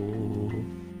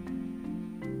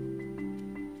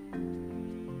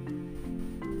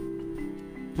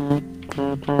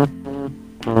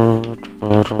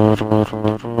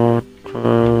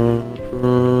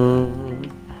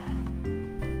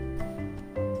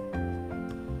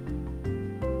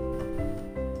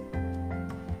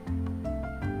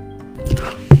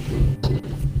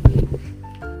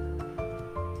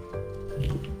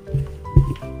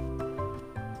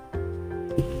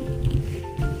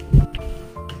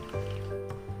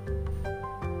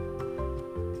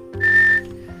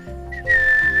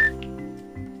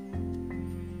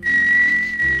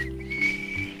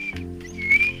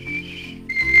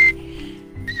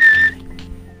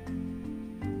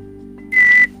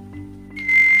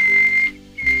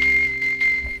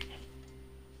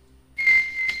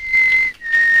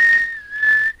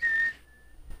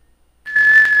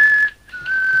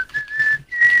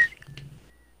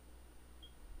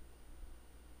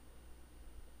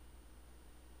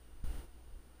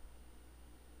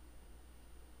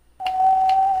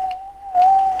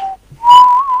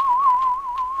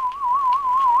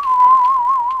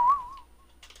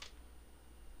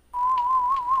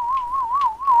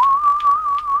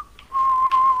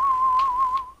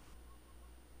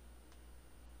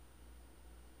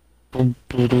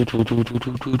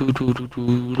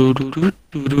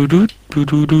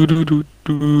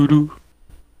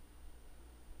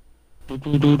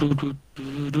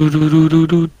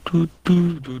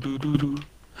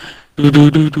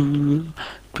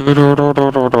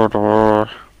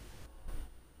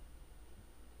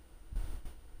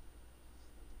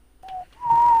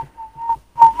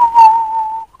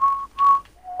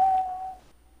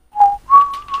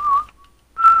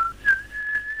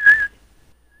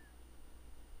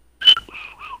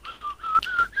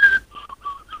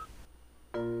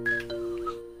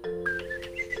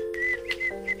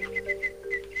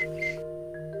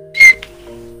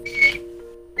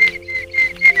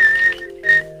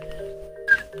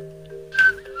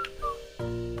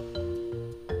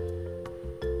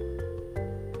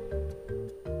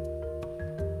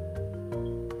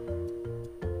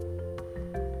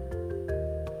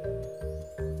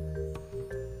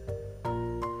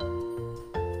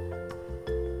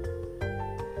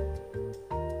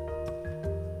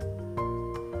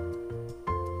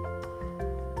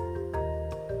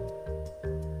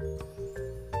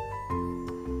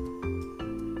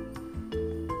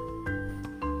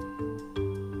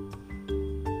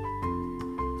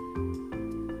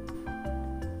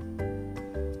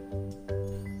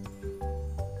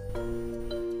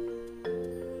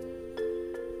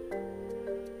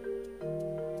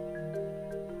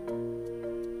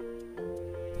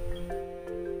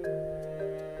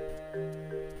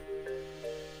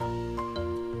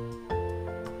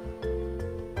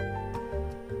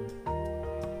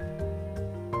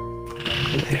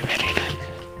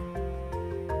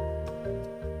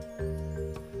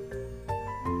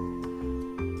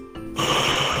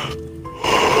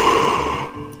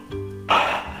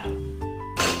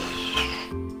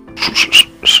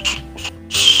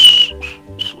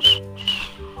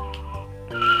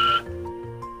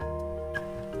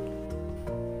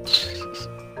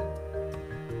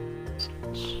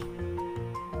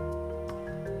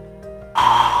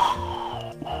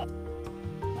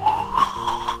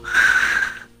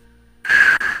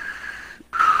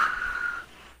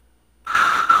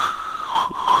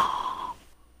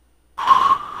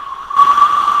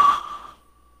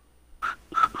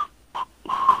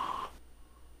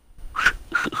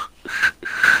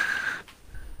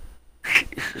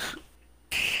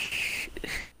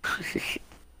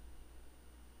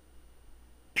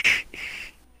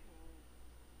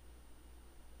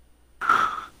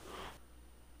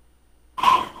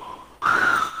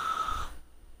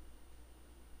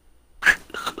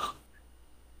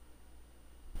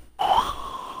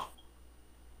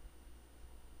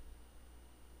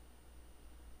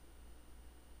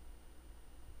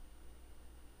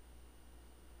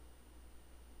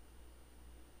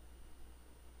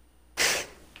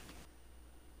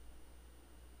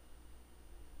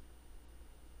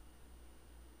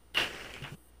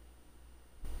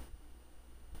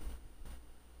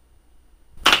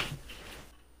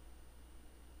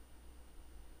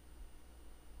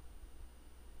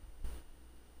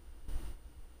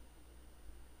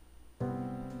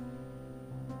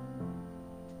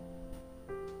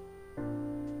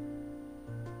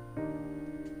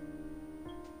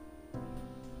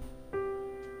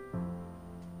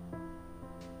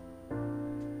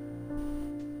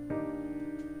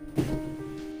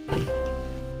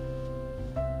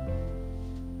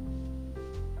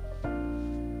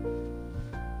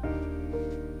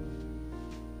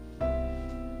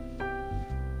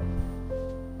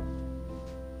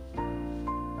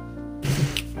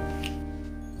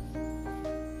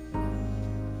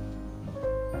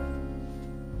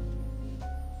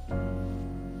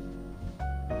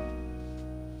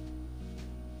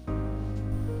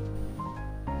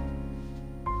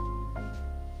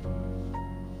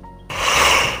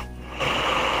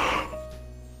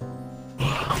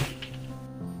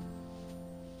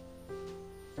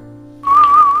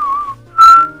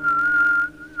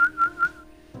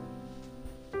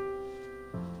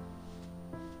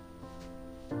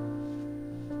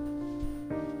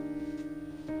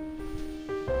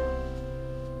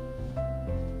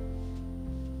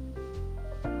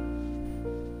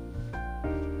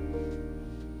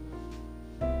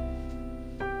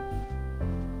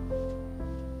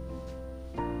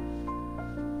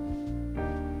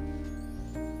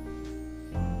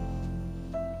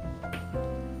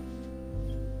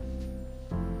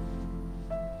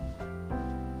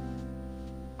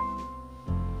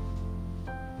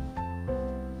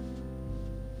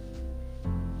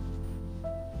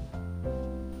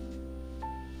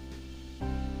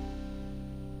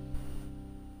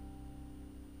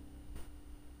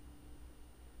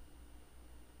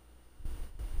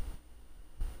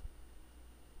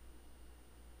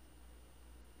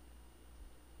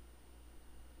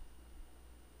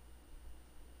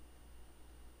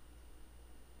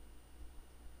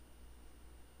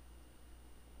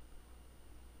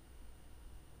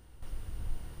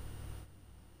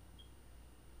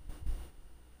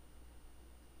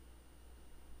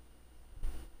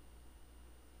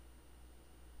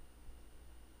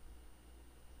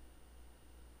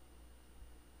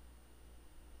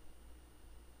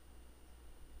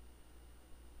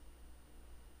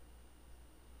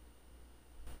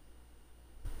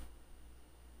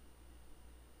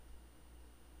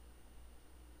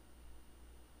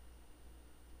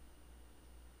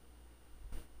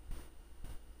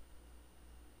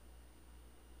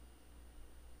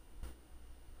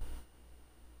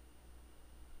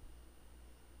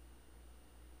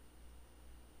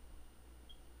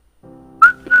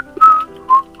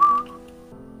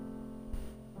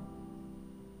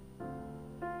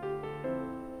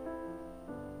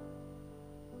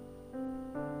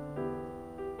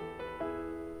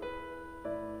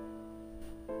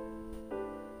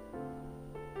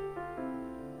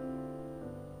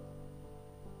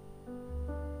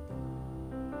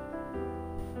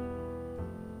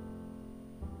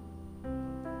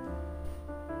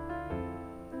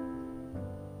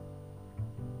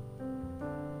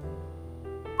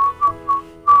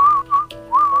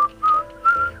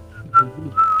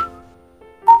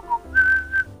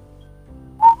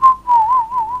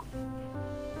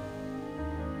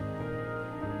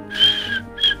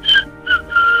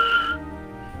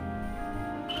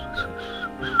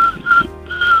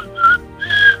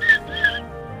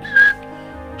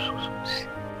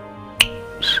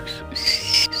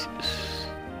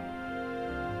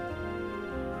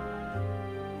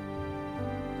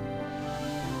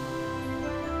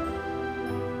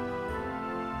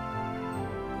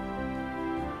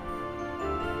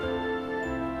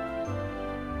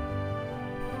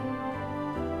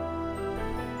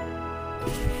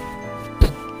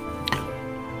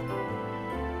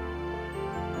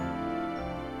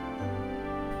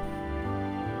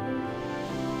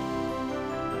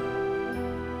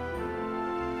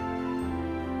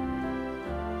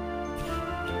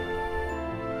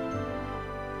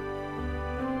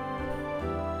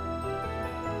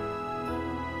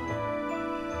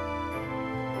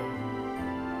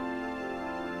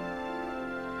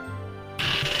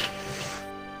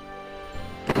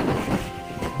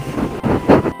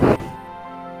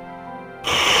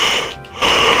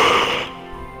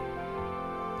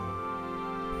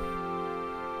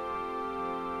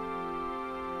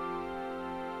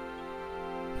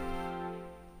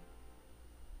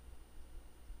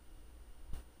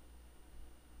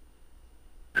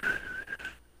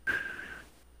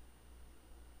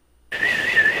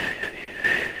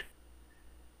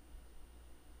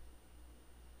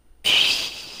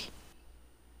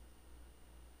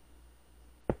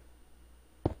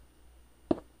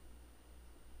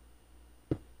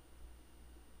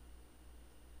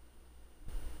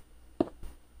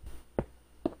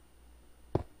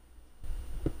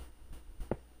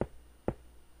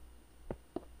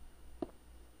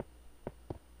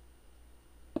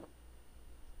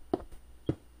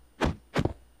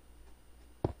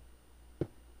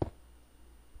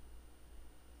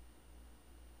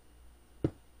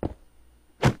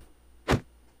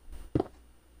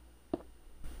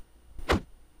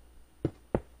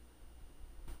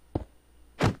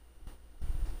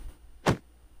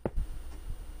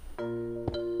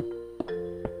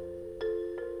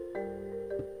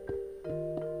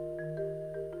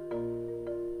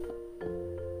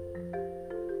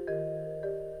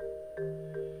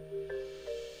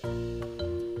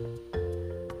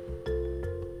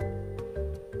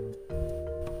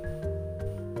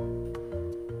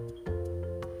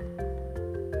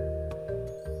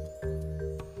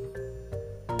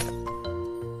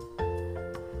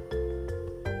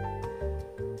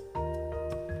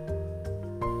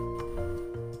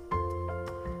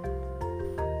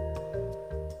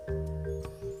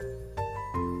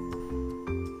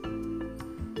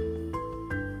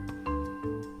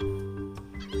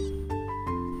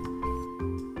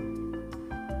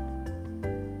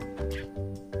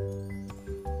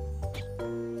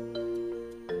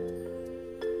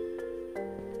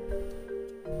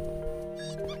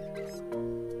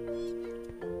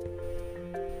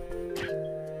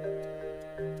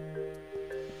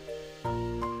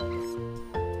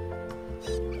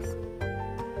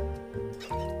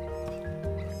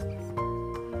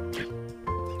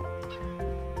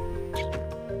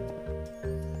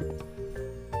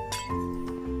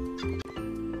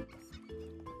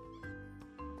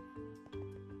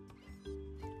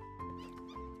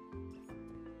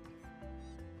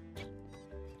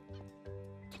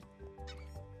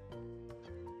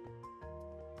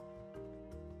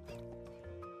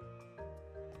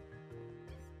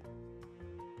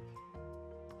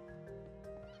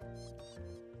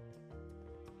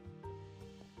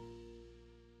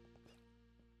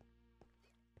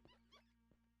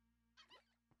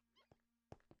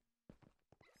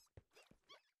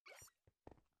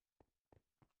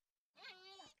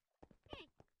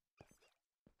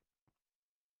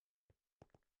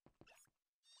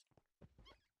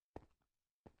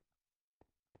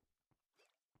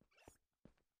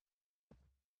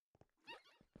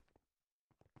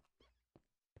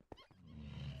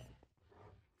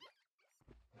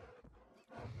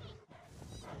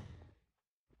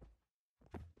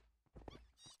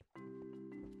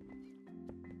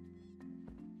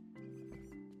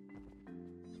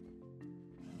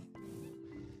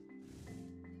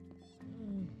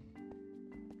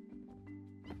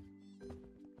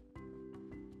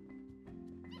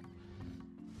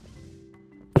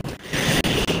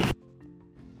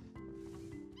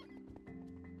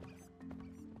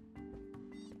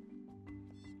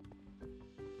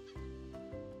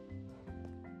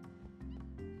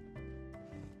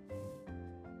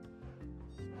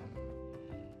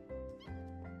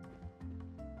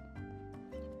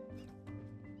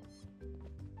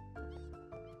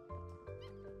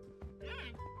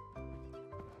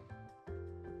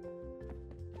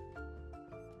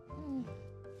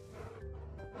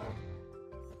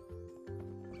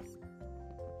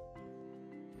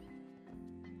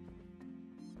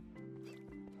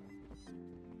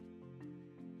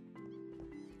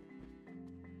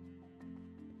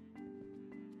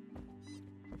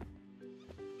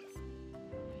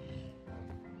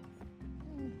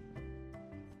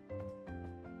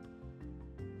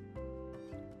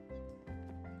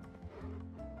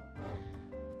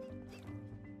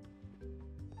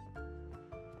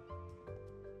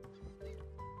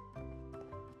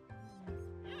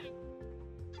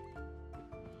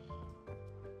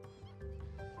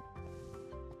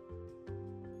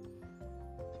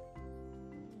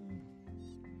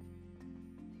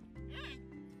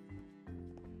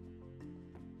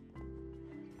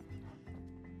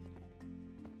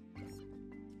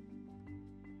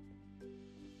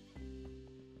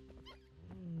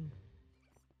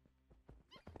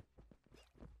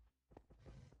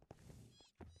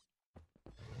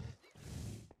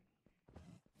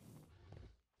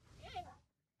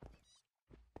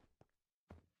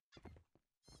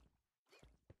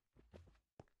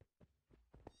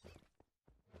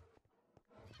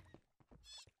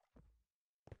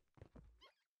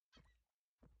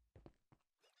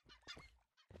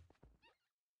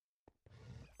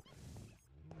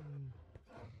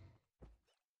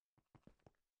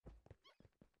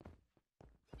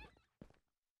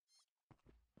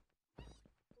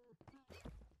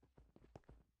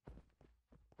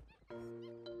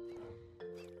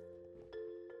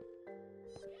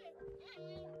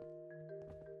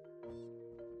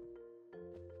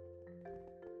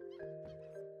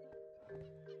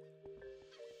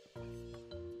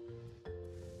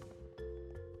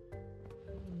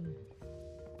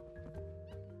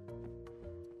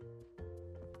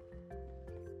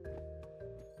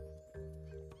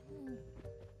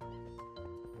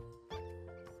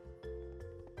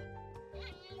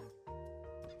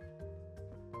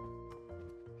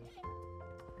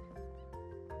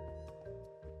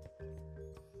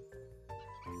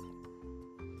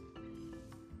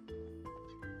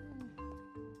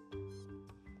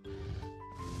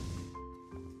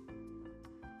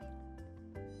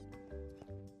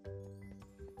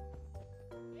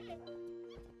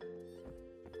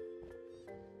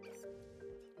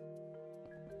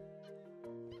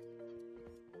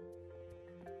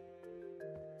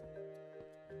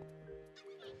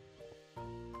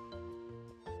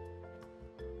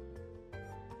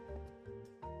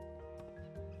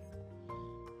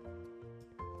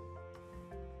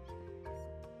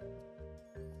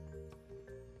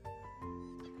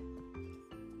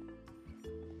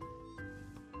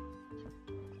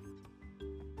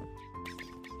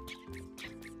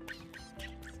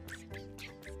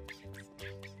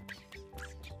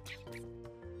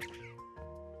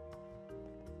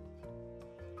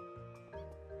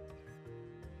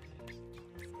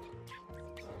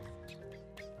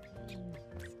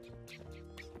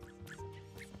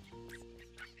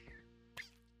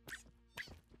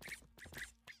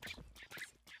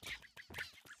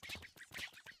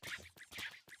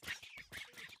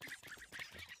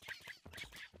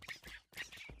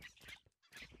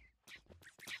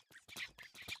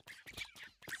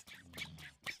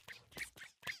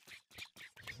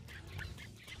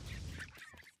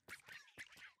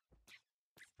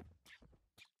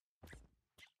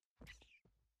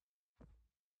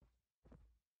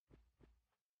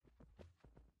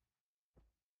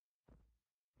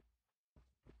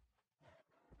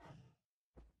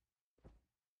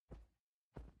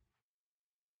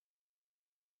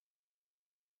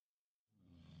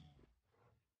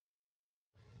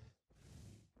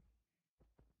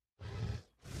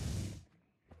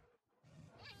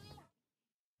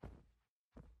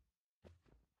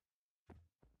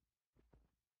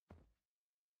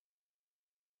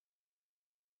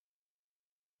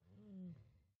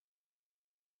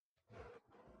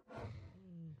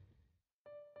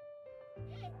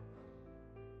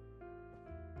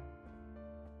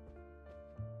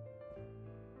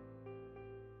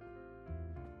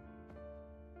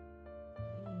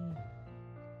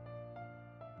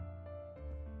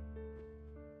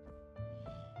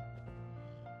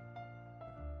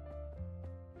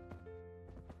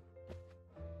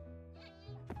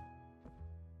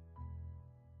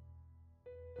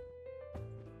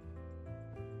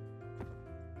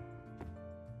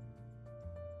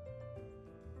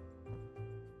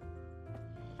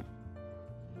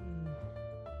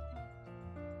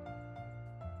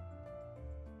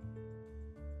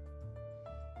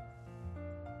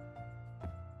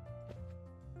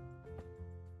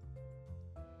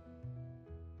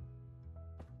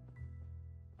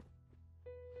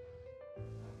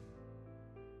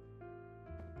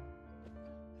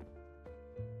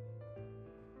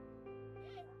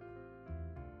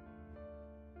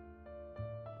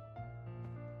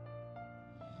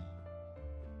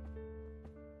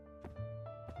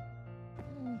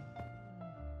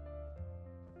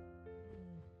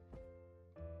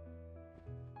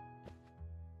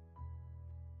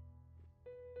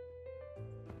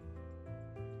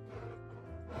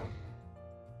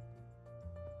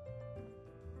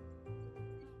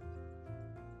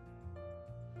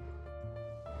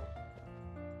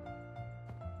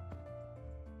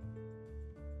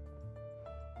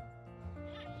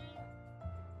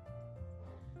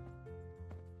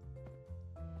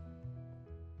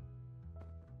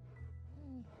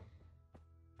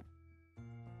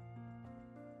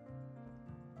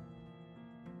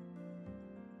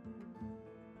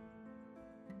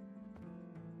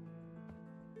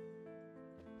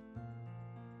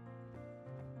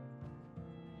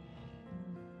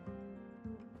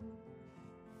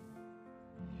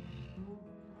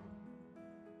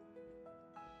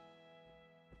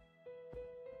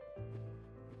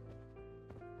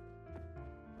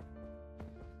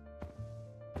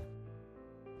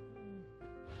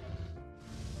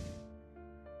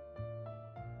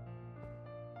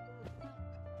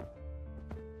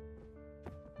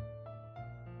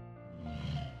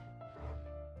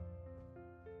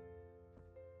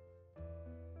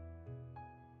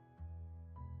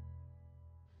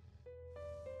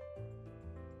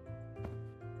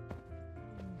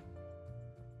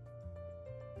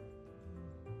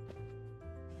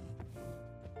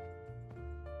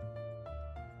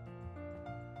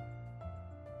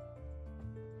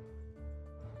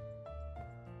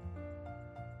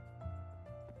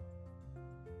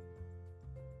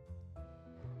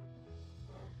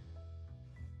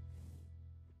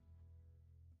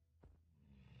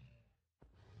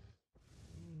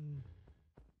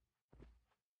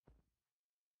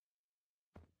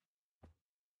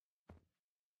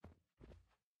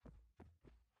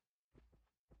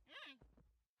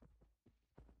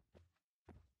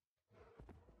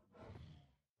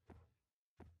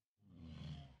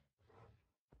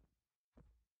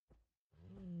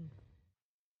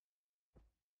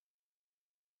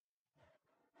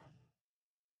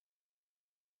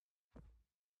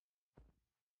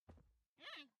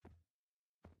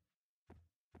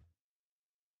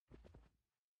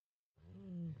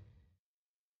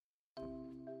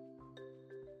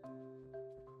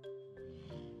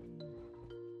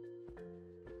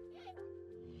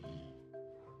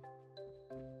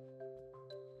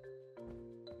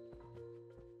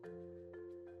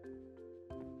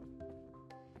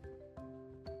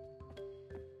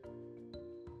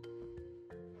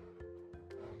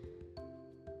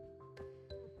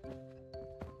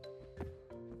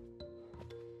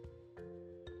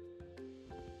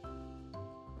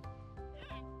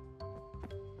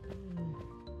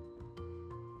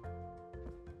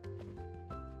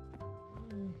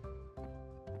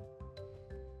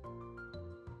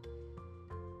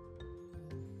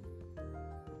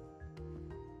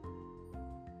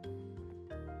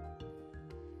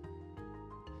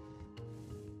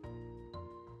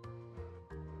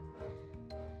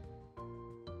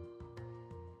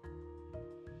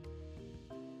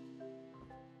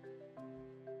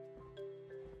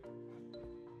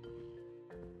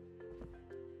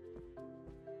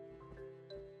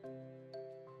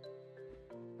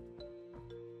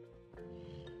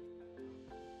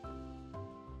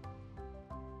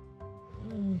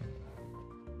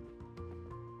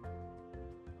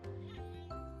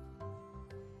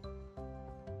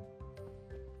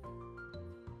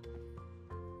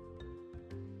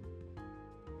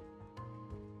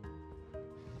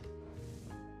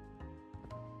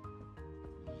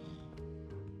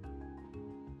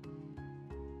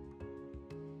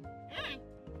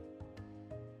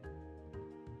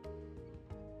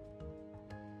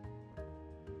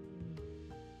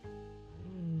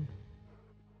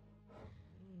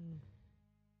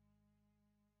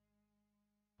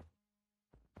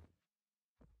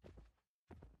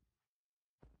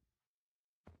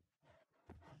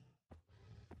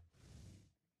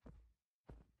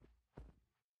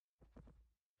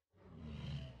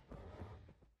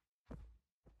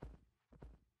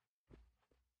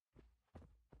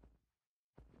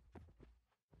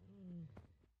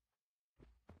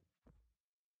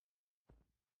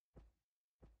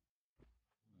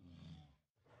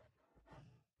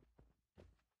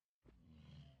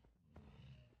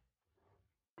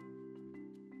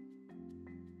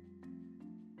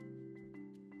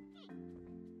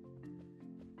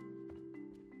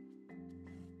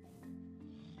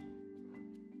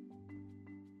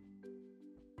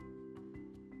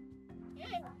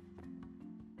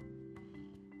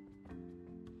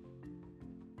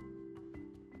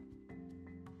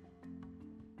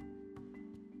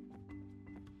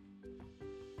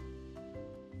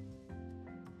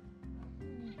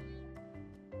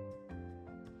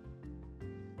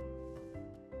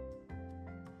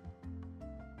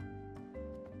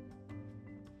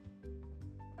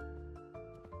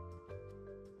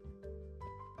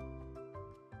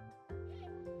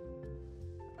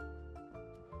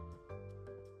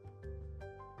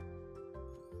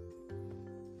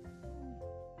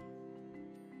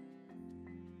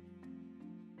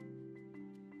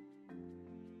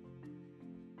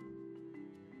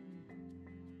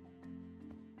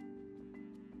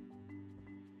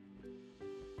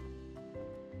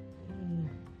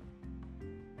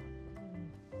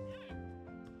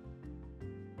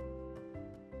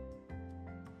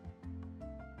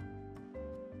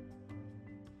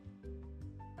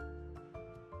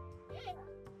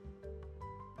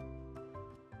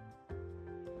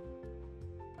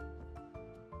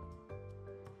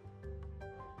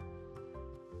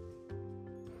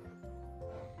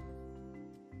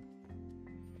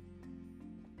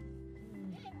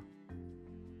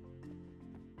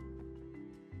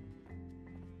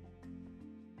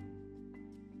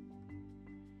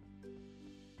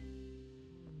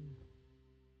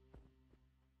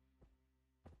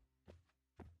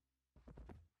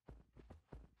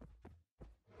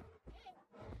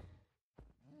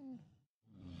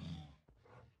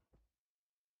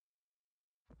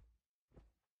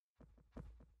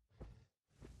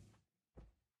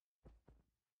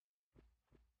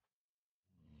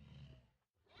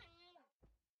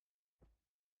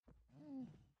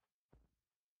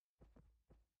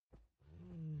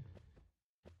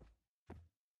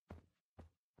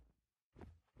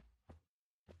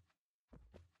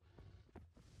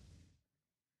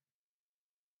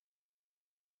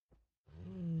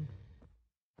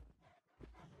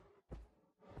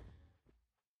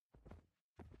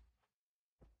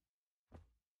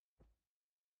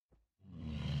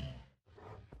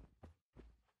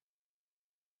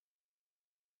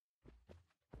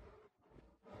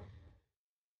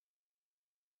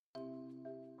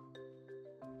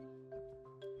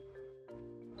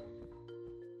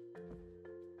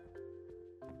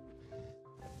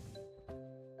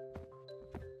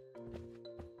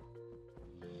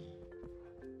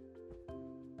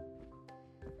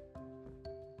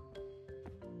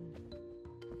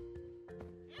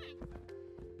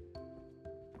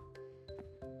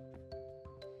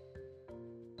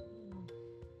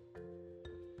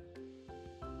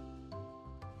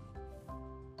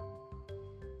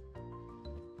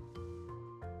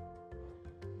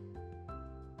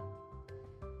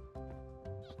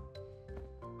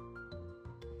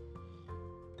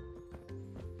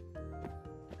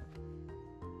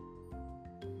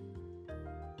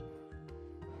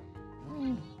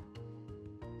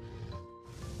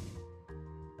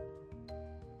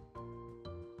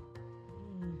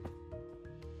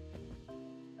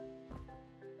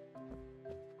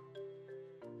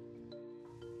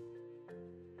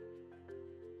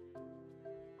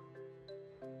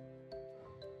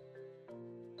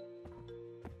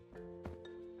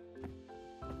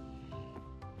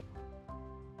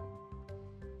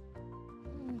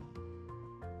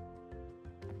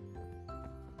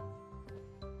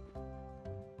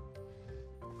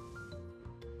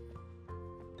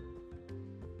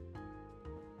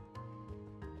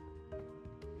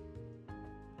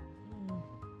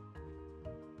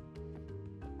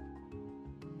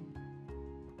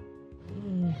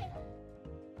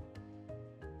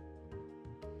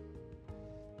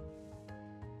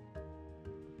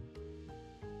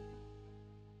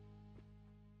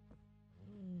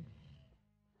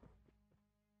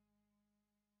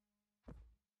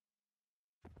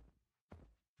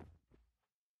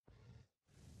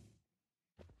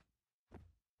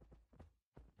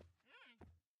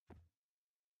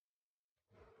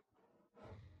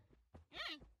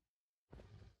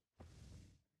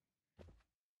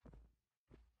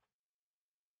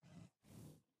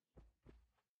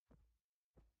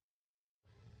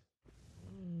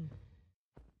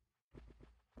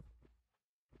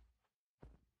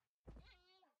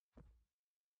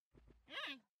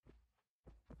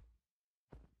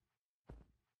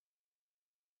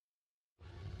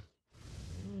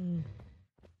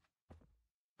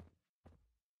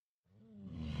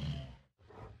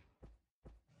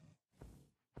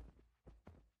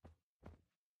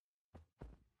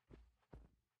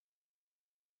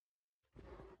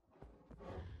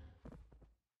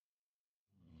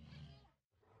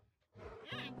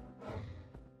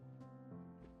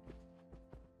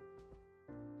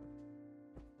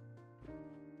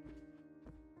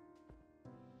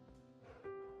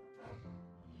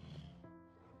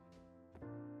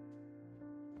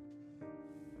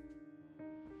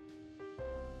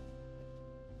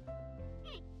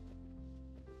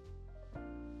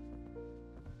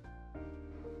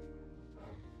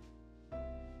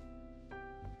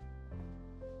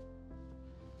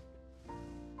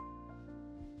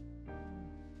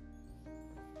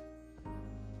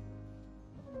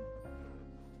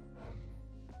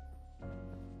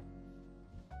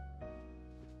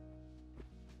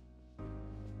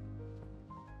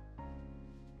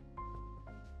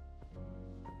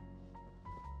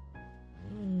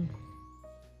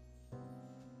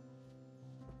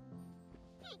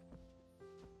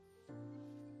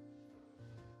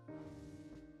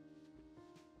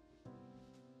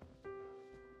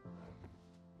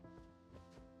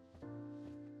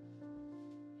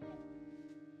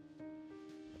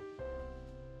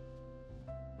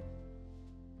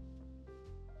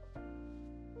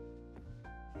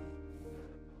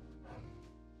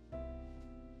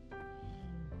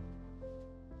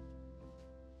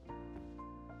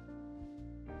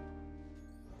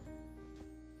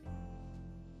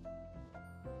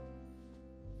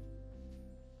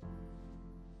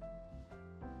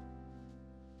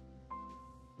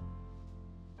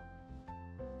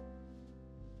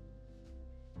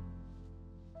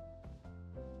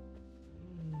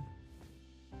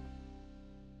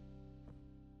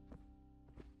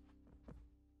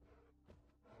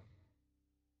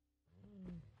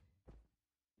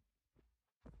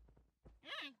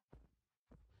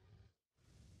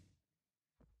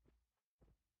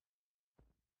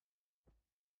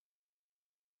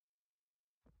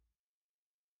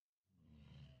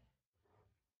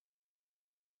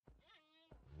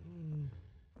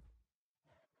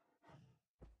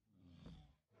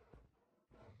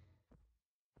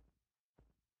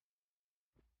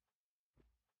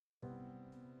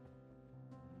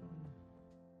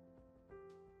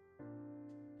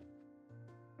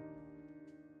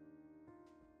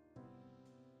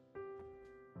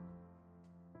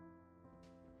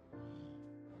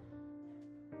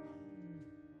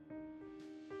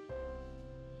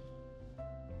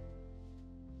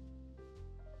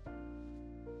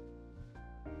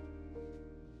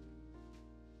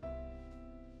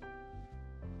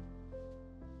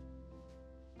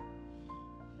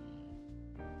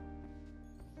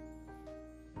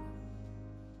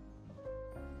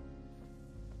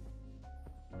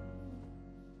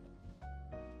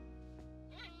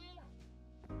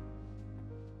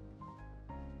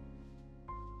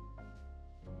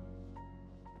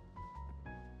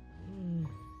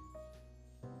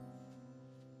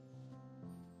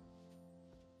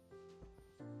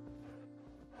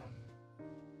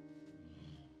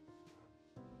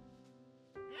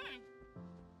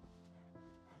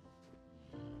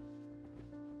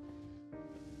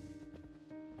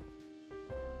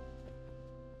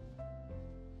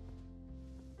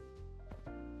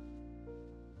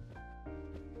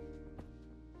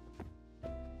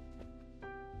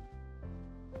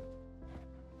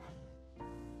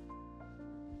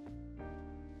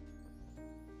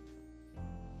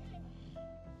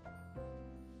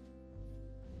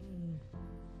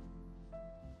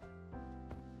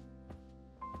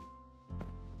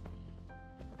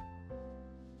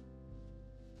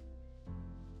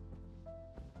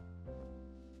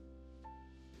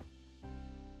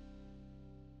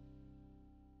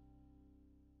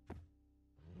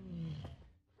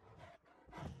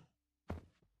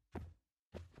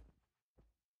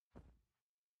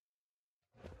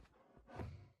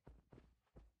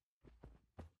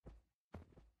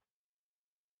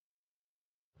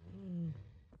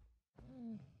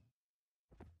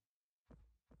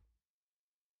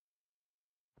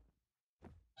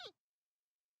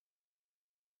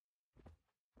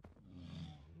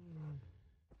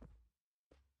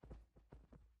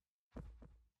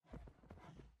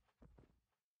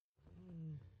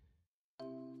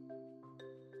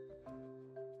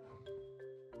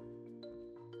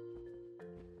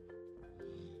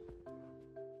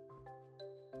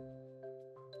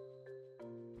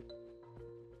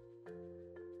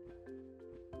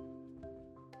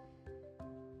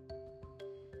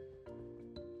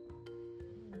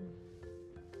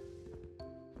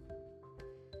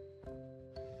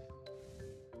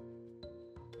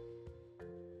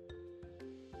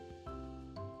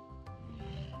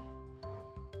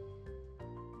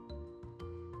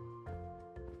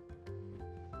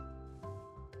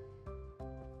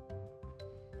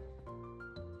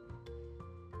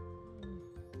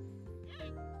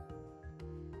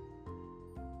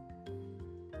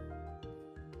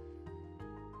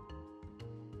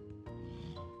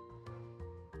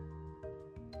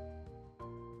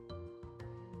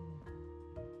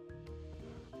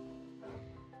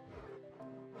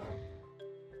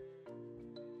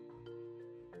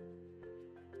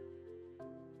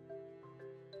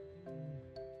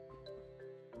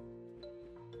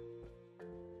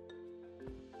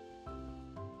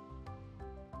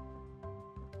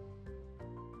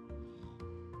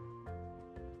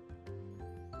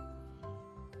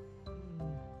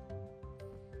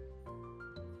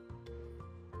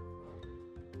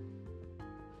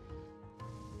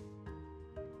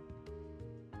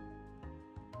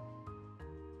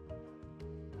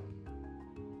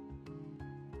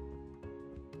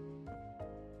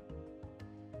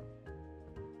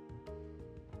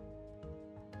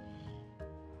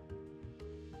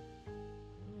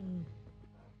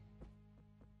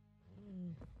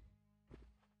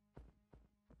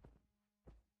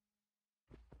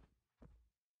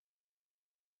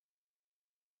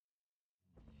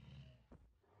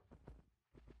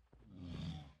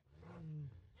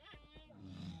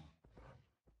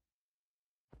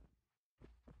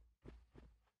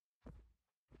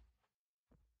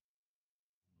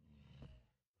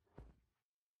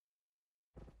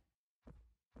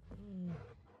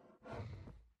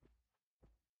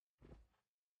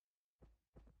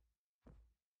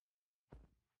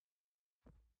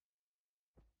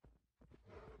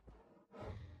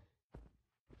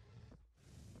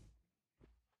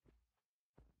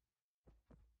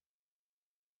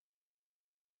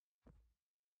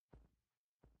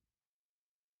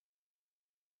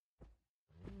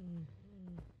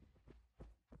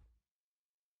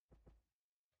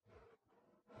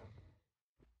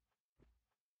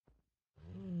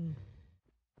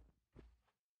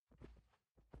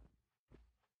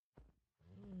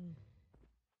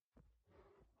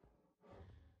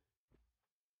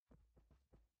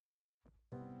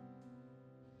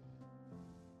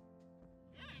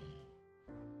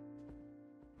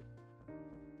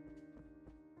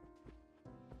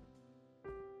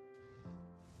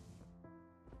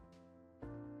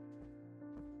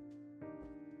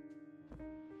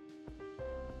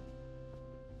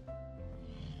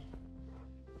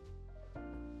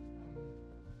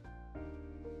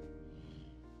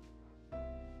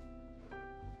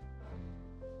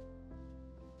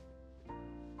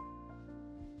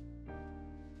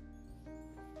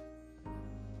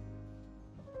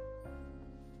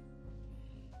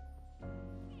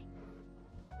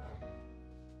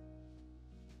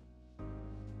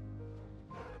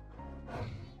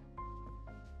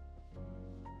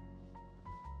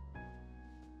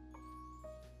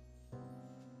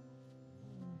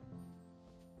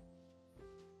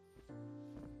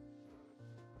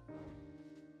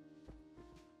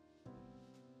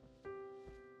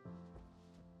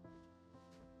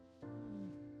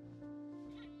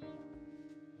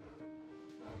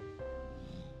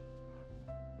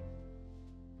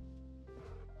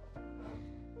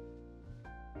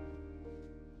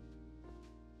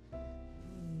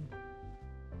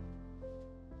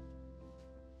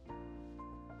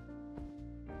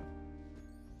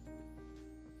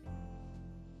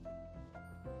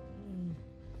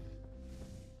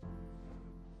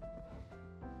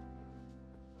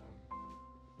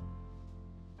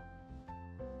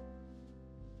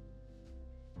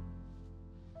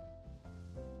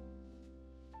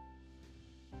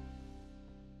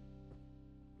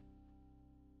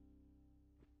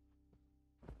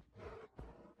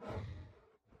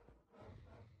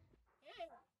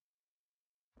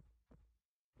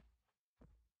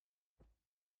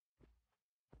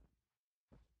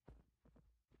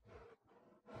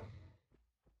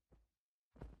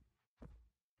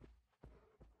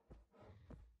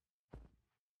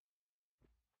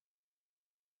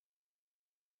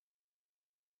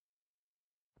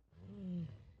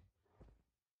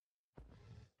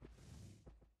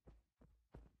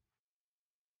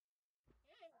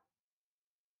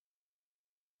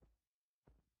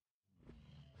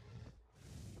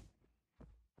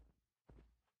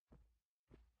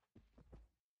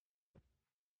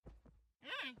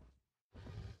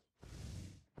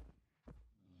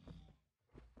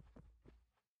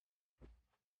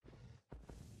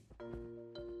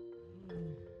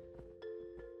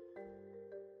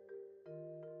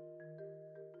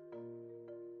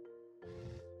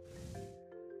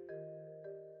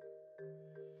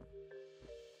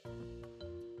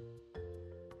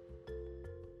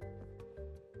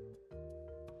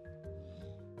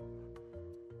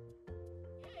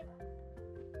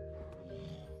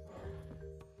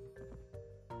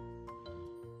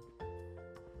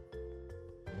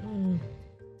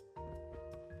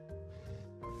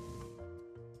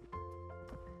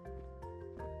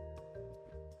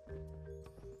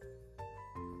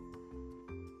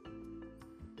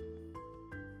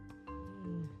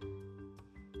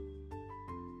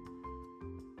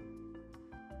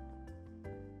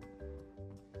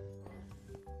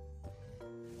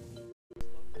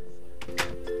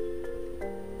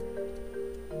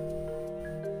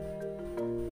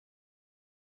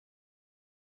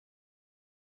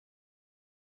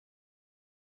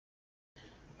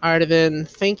 Alright then,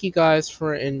 thank you guys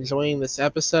for enjoying this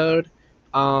episode.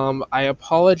 I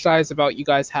apologize about you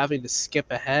guys having to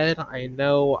skip ahead. I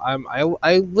know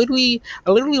I literally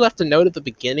left a note at the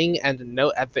beginning and a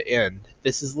note at the end.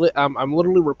 I'm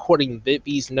literally recording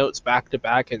these notes back to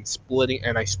back and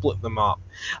I split them up.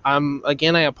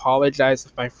 Again, I apologize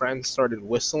if my friends started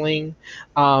whistling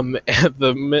at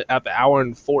the hour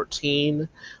and 14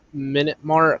 minute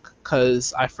mark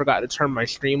because I forgot to turn my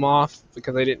stream off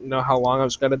because I didn't know how long I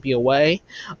was gonna be away.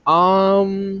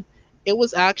 Um,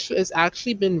 it's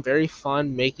actually been very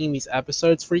fun making these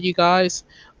episodes for you guys.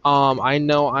 I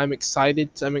know I'm excited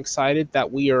that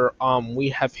we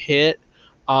have hit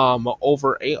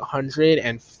over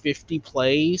 850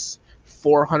 plays.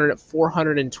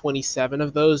 427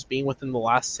 of those being within the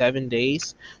last 7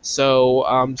 days.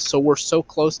 So we're so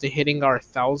close to hitting our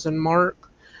 1,000 mark.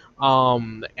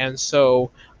 And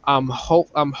so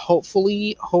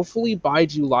hopefully by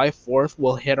July 4th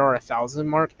we'll hit our 1,000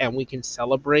 mark and we can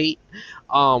celebrate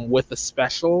with a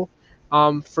special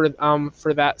for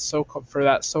that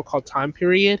so-called time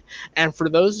period. And for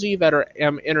those of you that are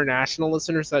international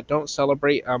listeners that don't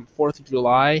celebrate 4th of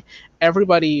July,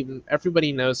 everybody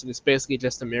knows that it's basically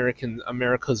just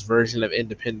America's version of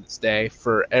Independence Day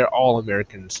for all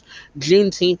Americans.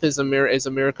 Juneteenth is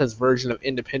America's version of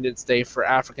Independence Day for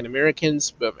African Americans,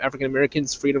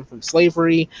 freedom from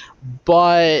slavery.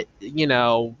 But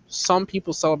some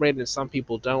people celebrate it and some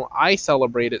people don't. I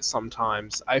celebrate it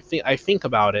sometimes. I think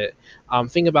about it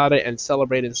and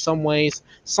celebrate in some ways.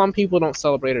 Some people don't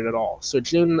celebrate it at all.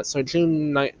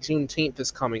 Juneteenth is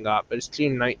coming up, but it's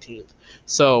June 19th.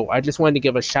 So I just wanted to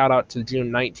give a shout out to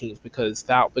June 19th because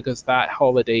that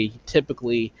holiday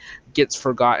typically gets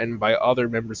forgotten by other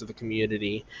members of the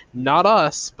community. Not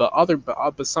us, but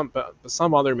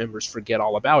some other members forget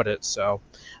all about it. So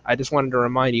I just wanted to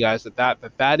remind you guys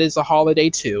that is a holiday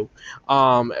too.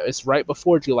 It's right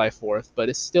before July 4th, but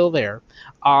it's still there.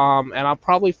 And I'll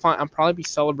probably be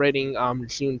celebrating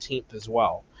Juneteenth as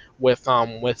well with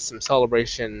some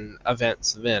celebration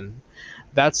events then.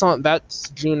 That's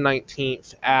June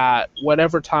 19th at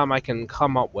whatever time I can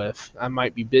come up with. I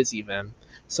might be busy then,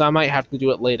 so I might have to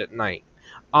do it late at night.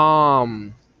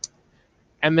 Um,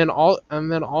 and then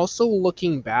also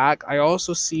looking back, I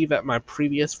also see that my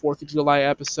previous 4th of July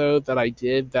episode that I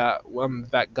did that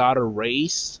got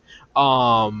erased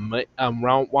wound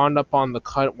up on the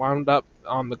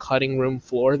cutting room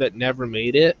floor that never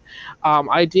made it.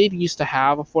 I did used to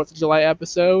have a 4th of July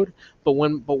episode, but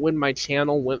when my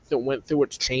channel went through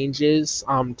its changes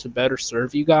to better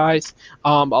serve you guys,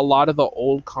 a lot of the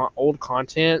old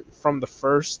content from the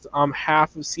first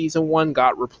half of season 1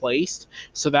 got replaced,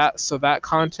 so that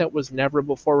content was never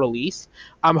before released.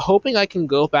 I'm hoping I can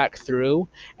go back through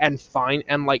and find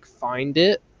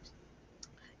it.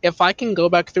 If I can go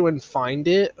back through and find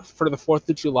it for the 4th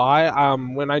of July,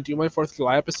 when I do my 4th of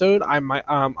July episode, I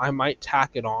might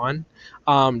tack it on,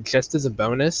 just as a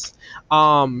bonus,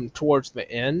 towards the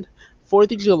end.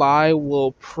 4th of July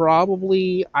will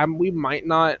probably,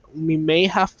 we may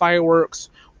have fireworks,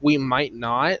 we might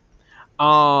not.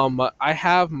 I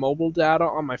have mobile data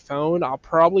on my phone. I'll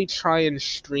probably try and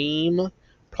stream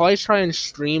the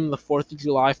 4th of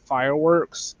July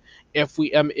fireworks if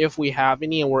we have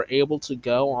any and we're able to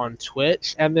go on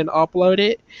Twitch and then upload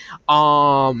it.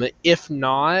 If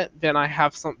not, then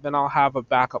I'll have a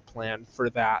backup plan for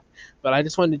that. But I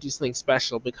just wanted to do something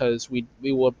special because we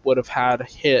would have had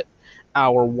hit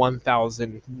our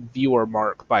 1,000 viewer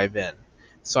mark by then.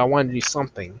 So I wanted to do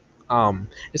something.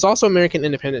 It's also American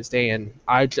Independence Day, and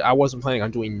I wasn't planning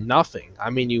on doing nothing. I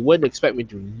mean, you wouldn't expect me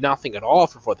to do nothing at all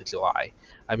for 4th of July.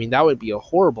 I mean, that would be a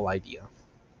horrible idea.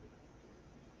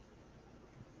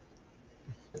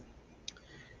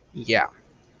 Yeah.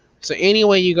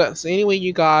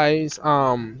 you guys,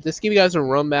 just give you guys a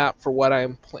roadmap for what I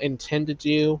intend to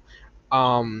do.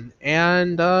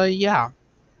 Yeah,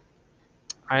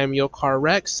 I am Yokar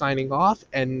Rex signing off,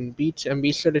 and be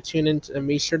sure to tune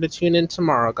in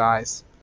tomorrow, guys.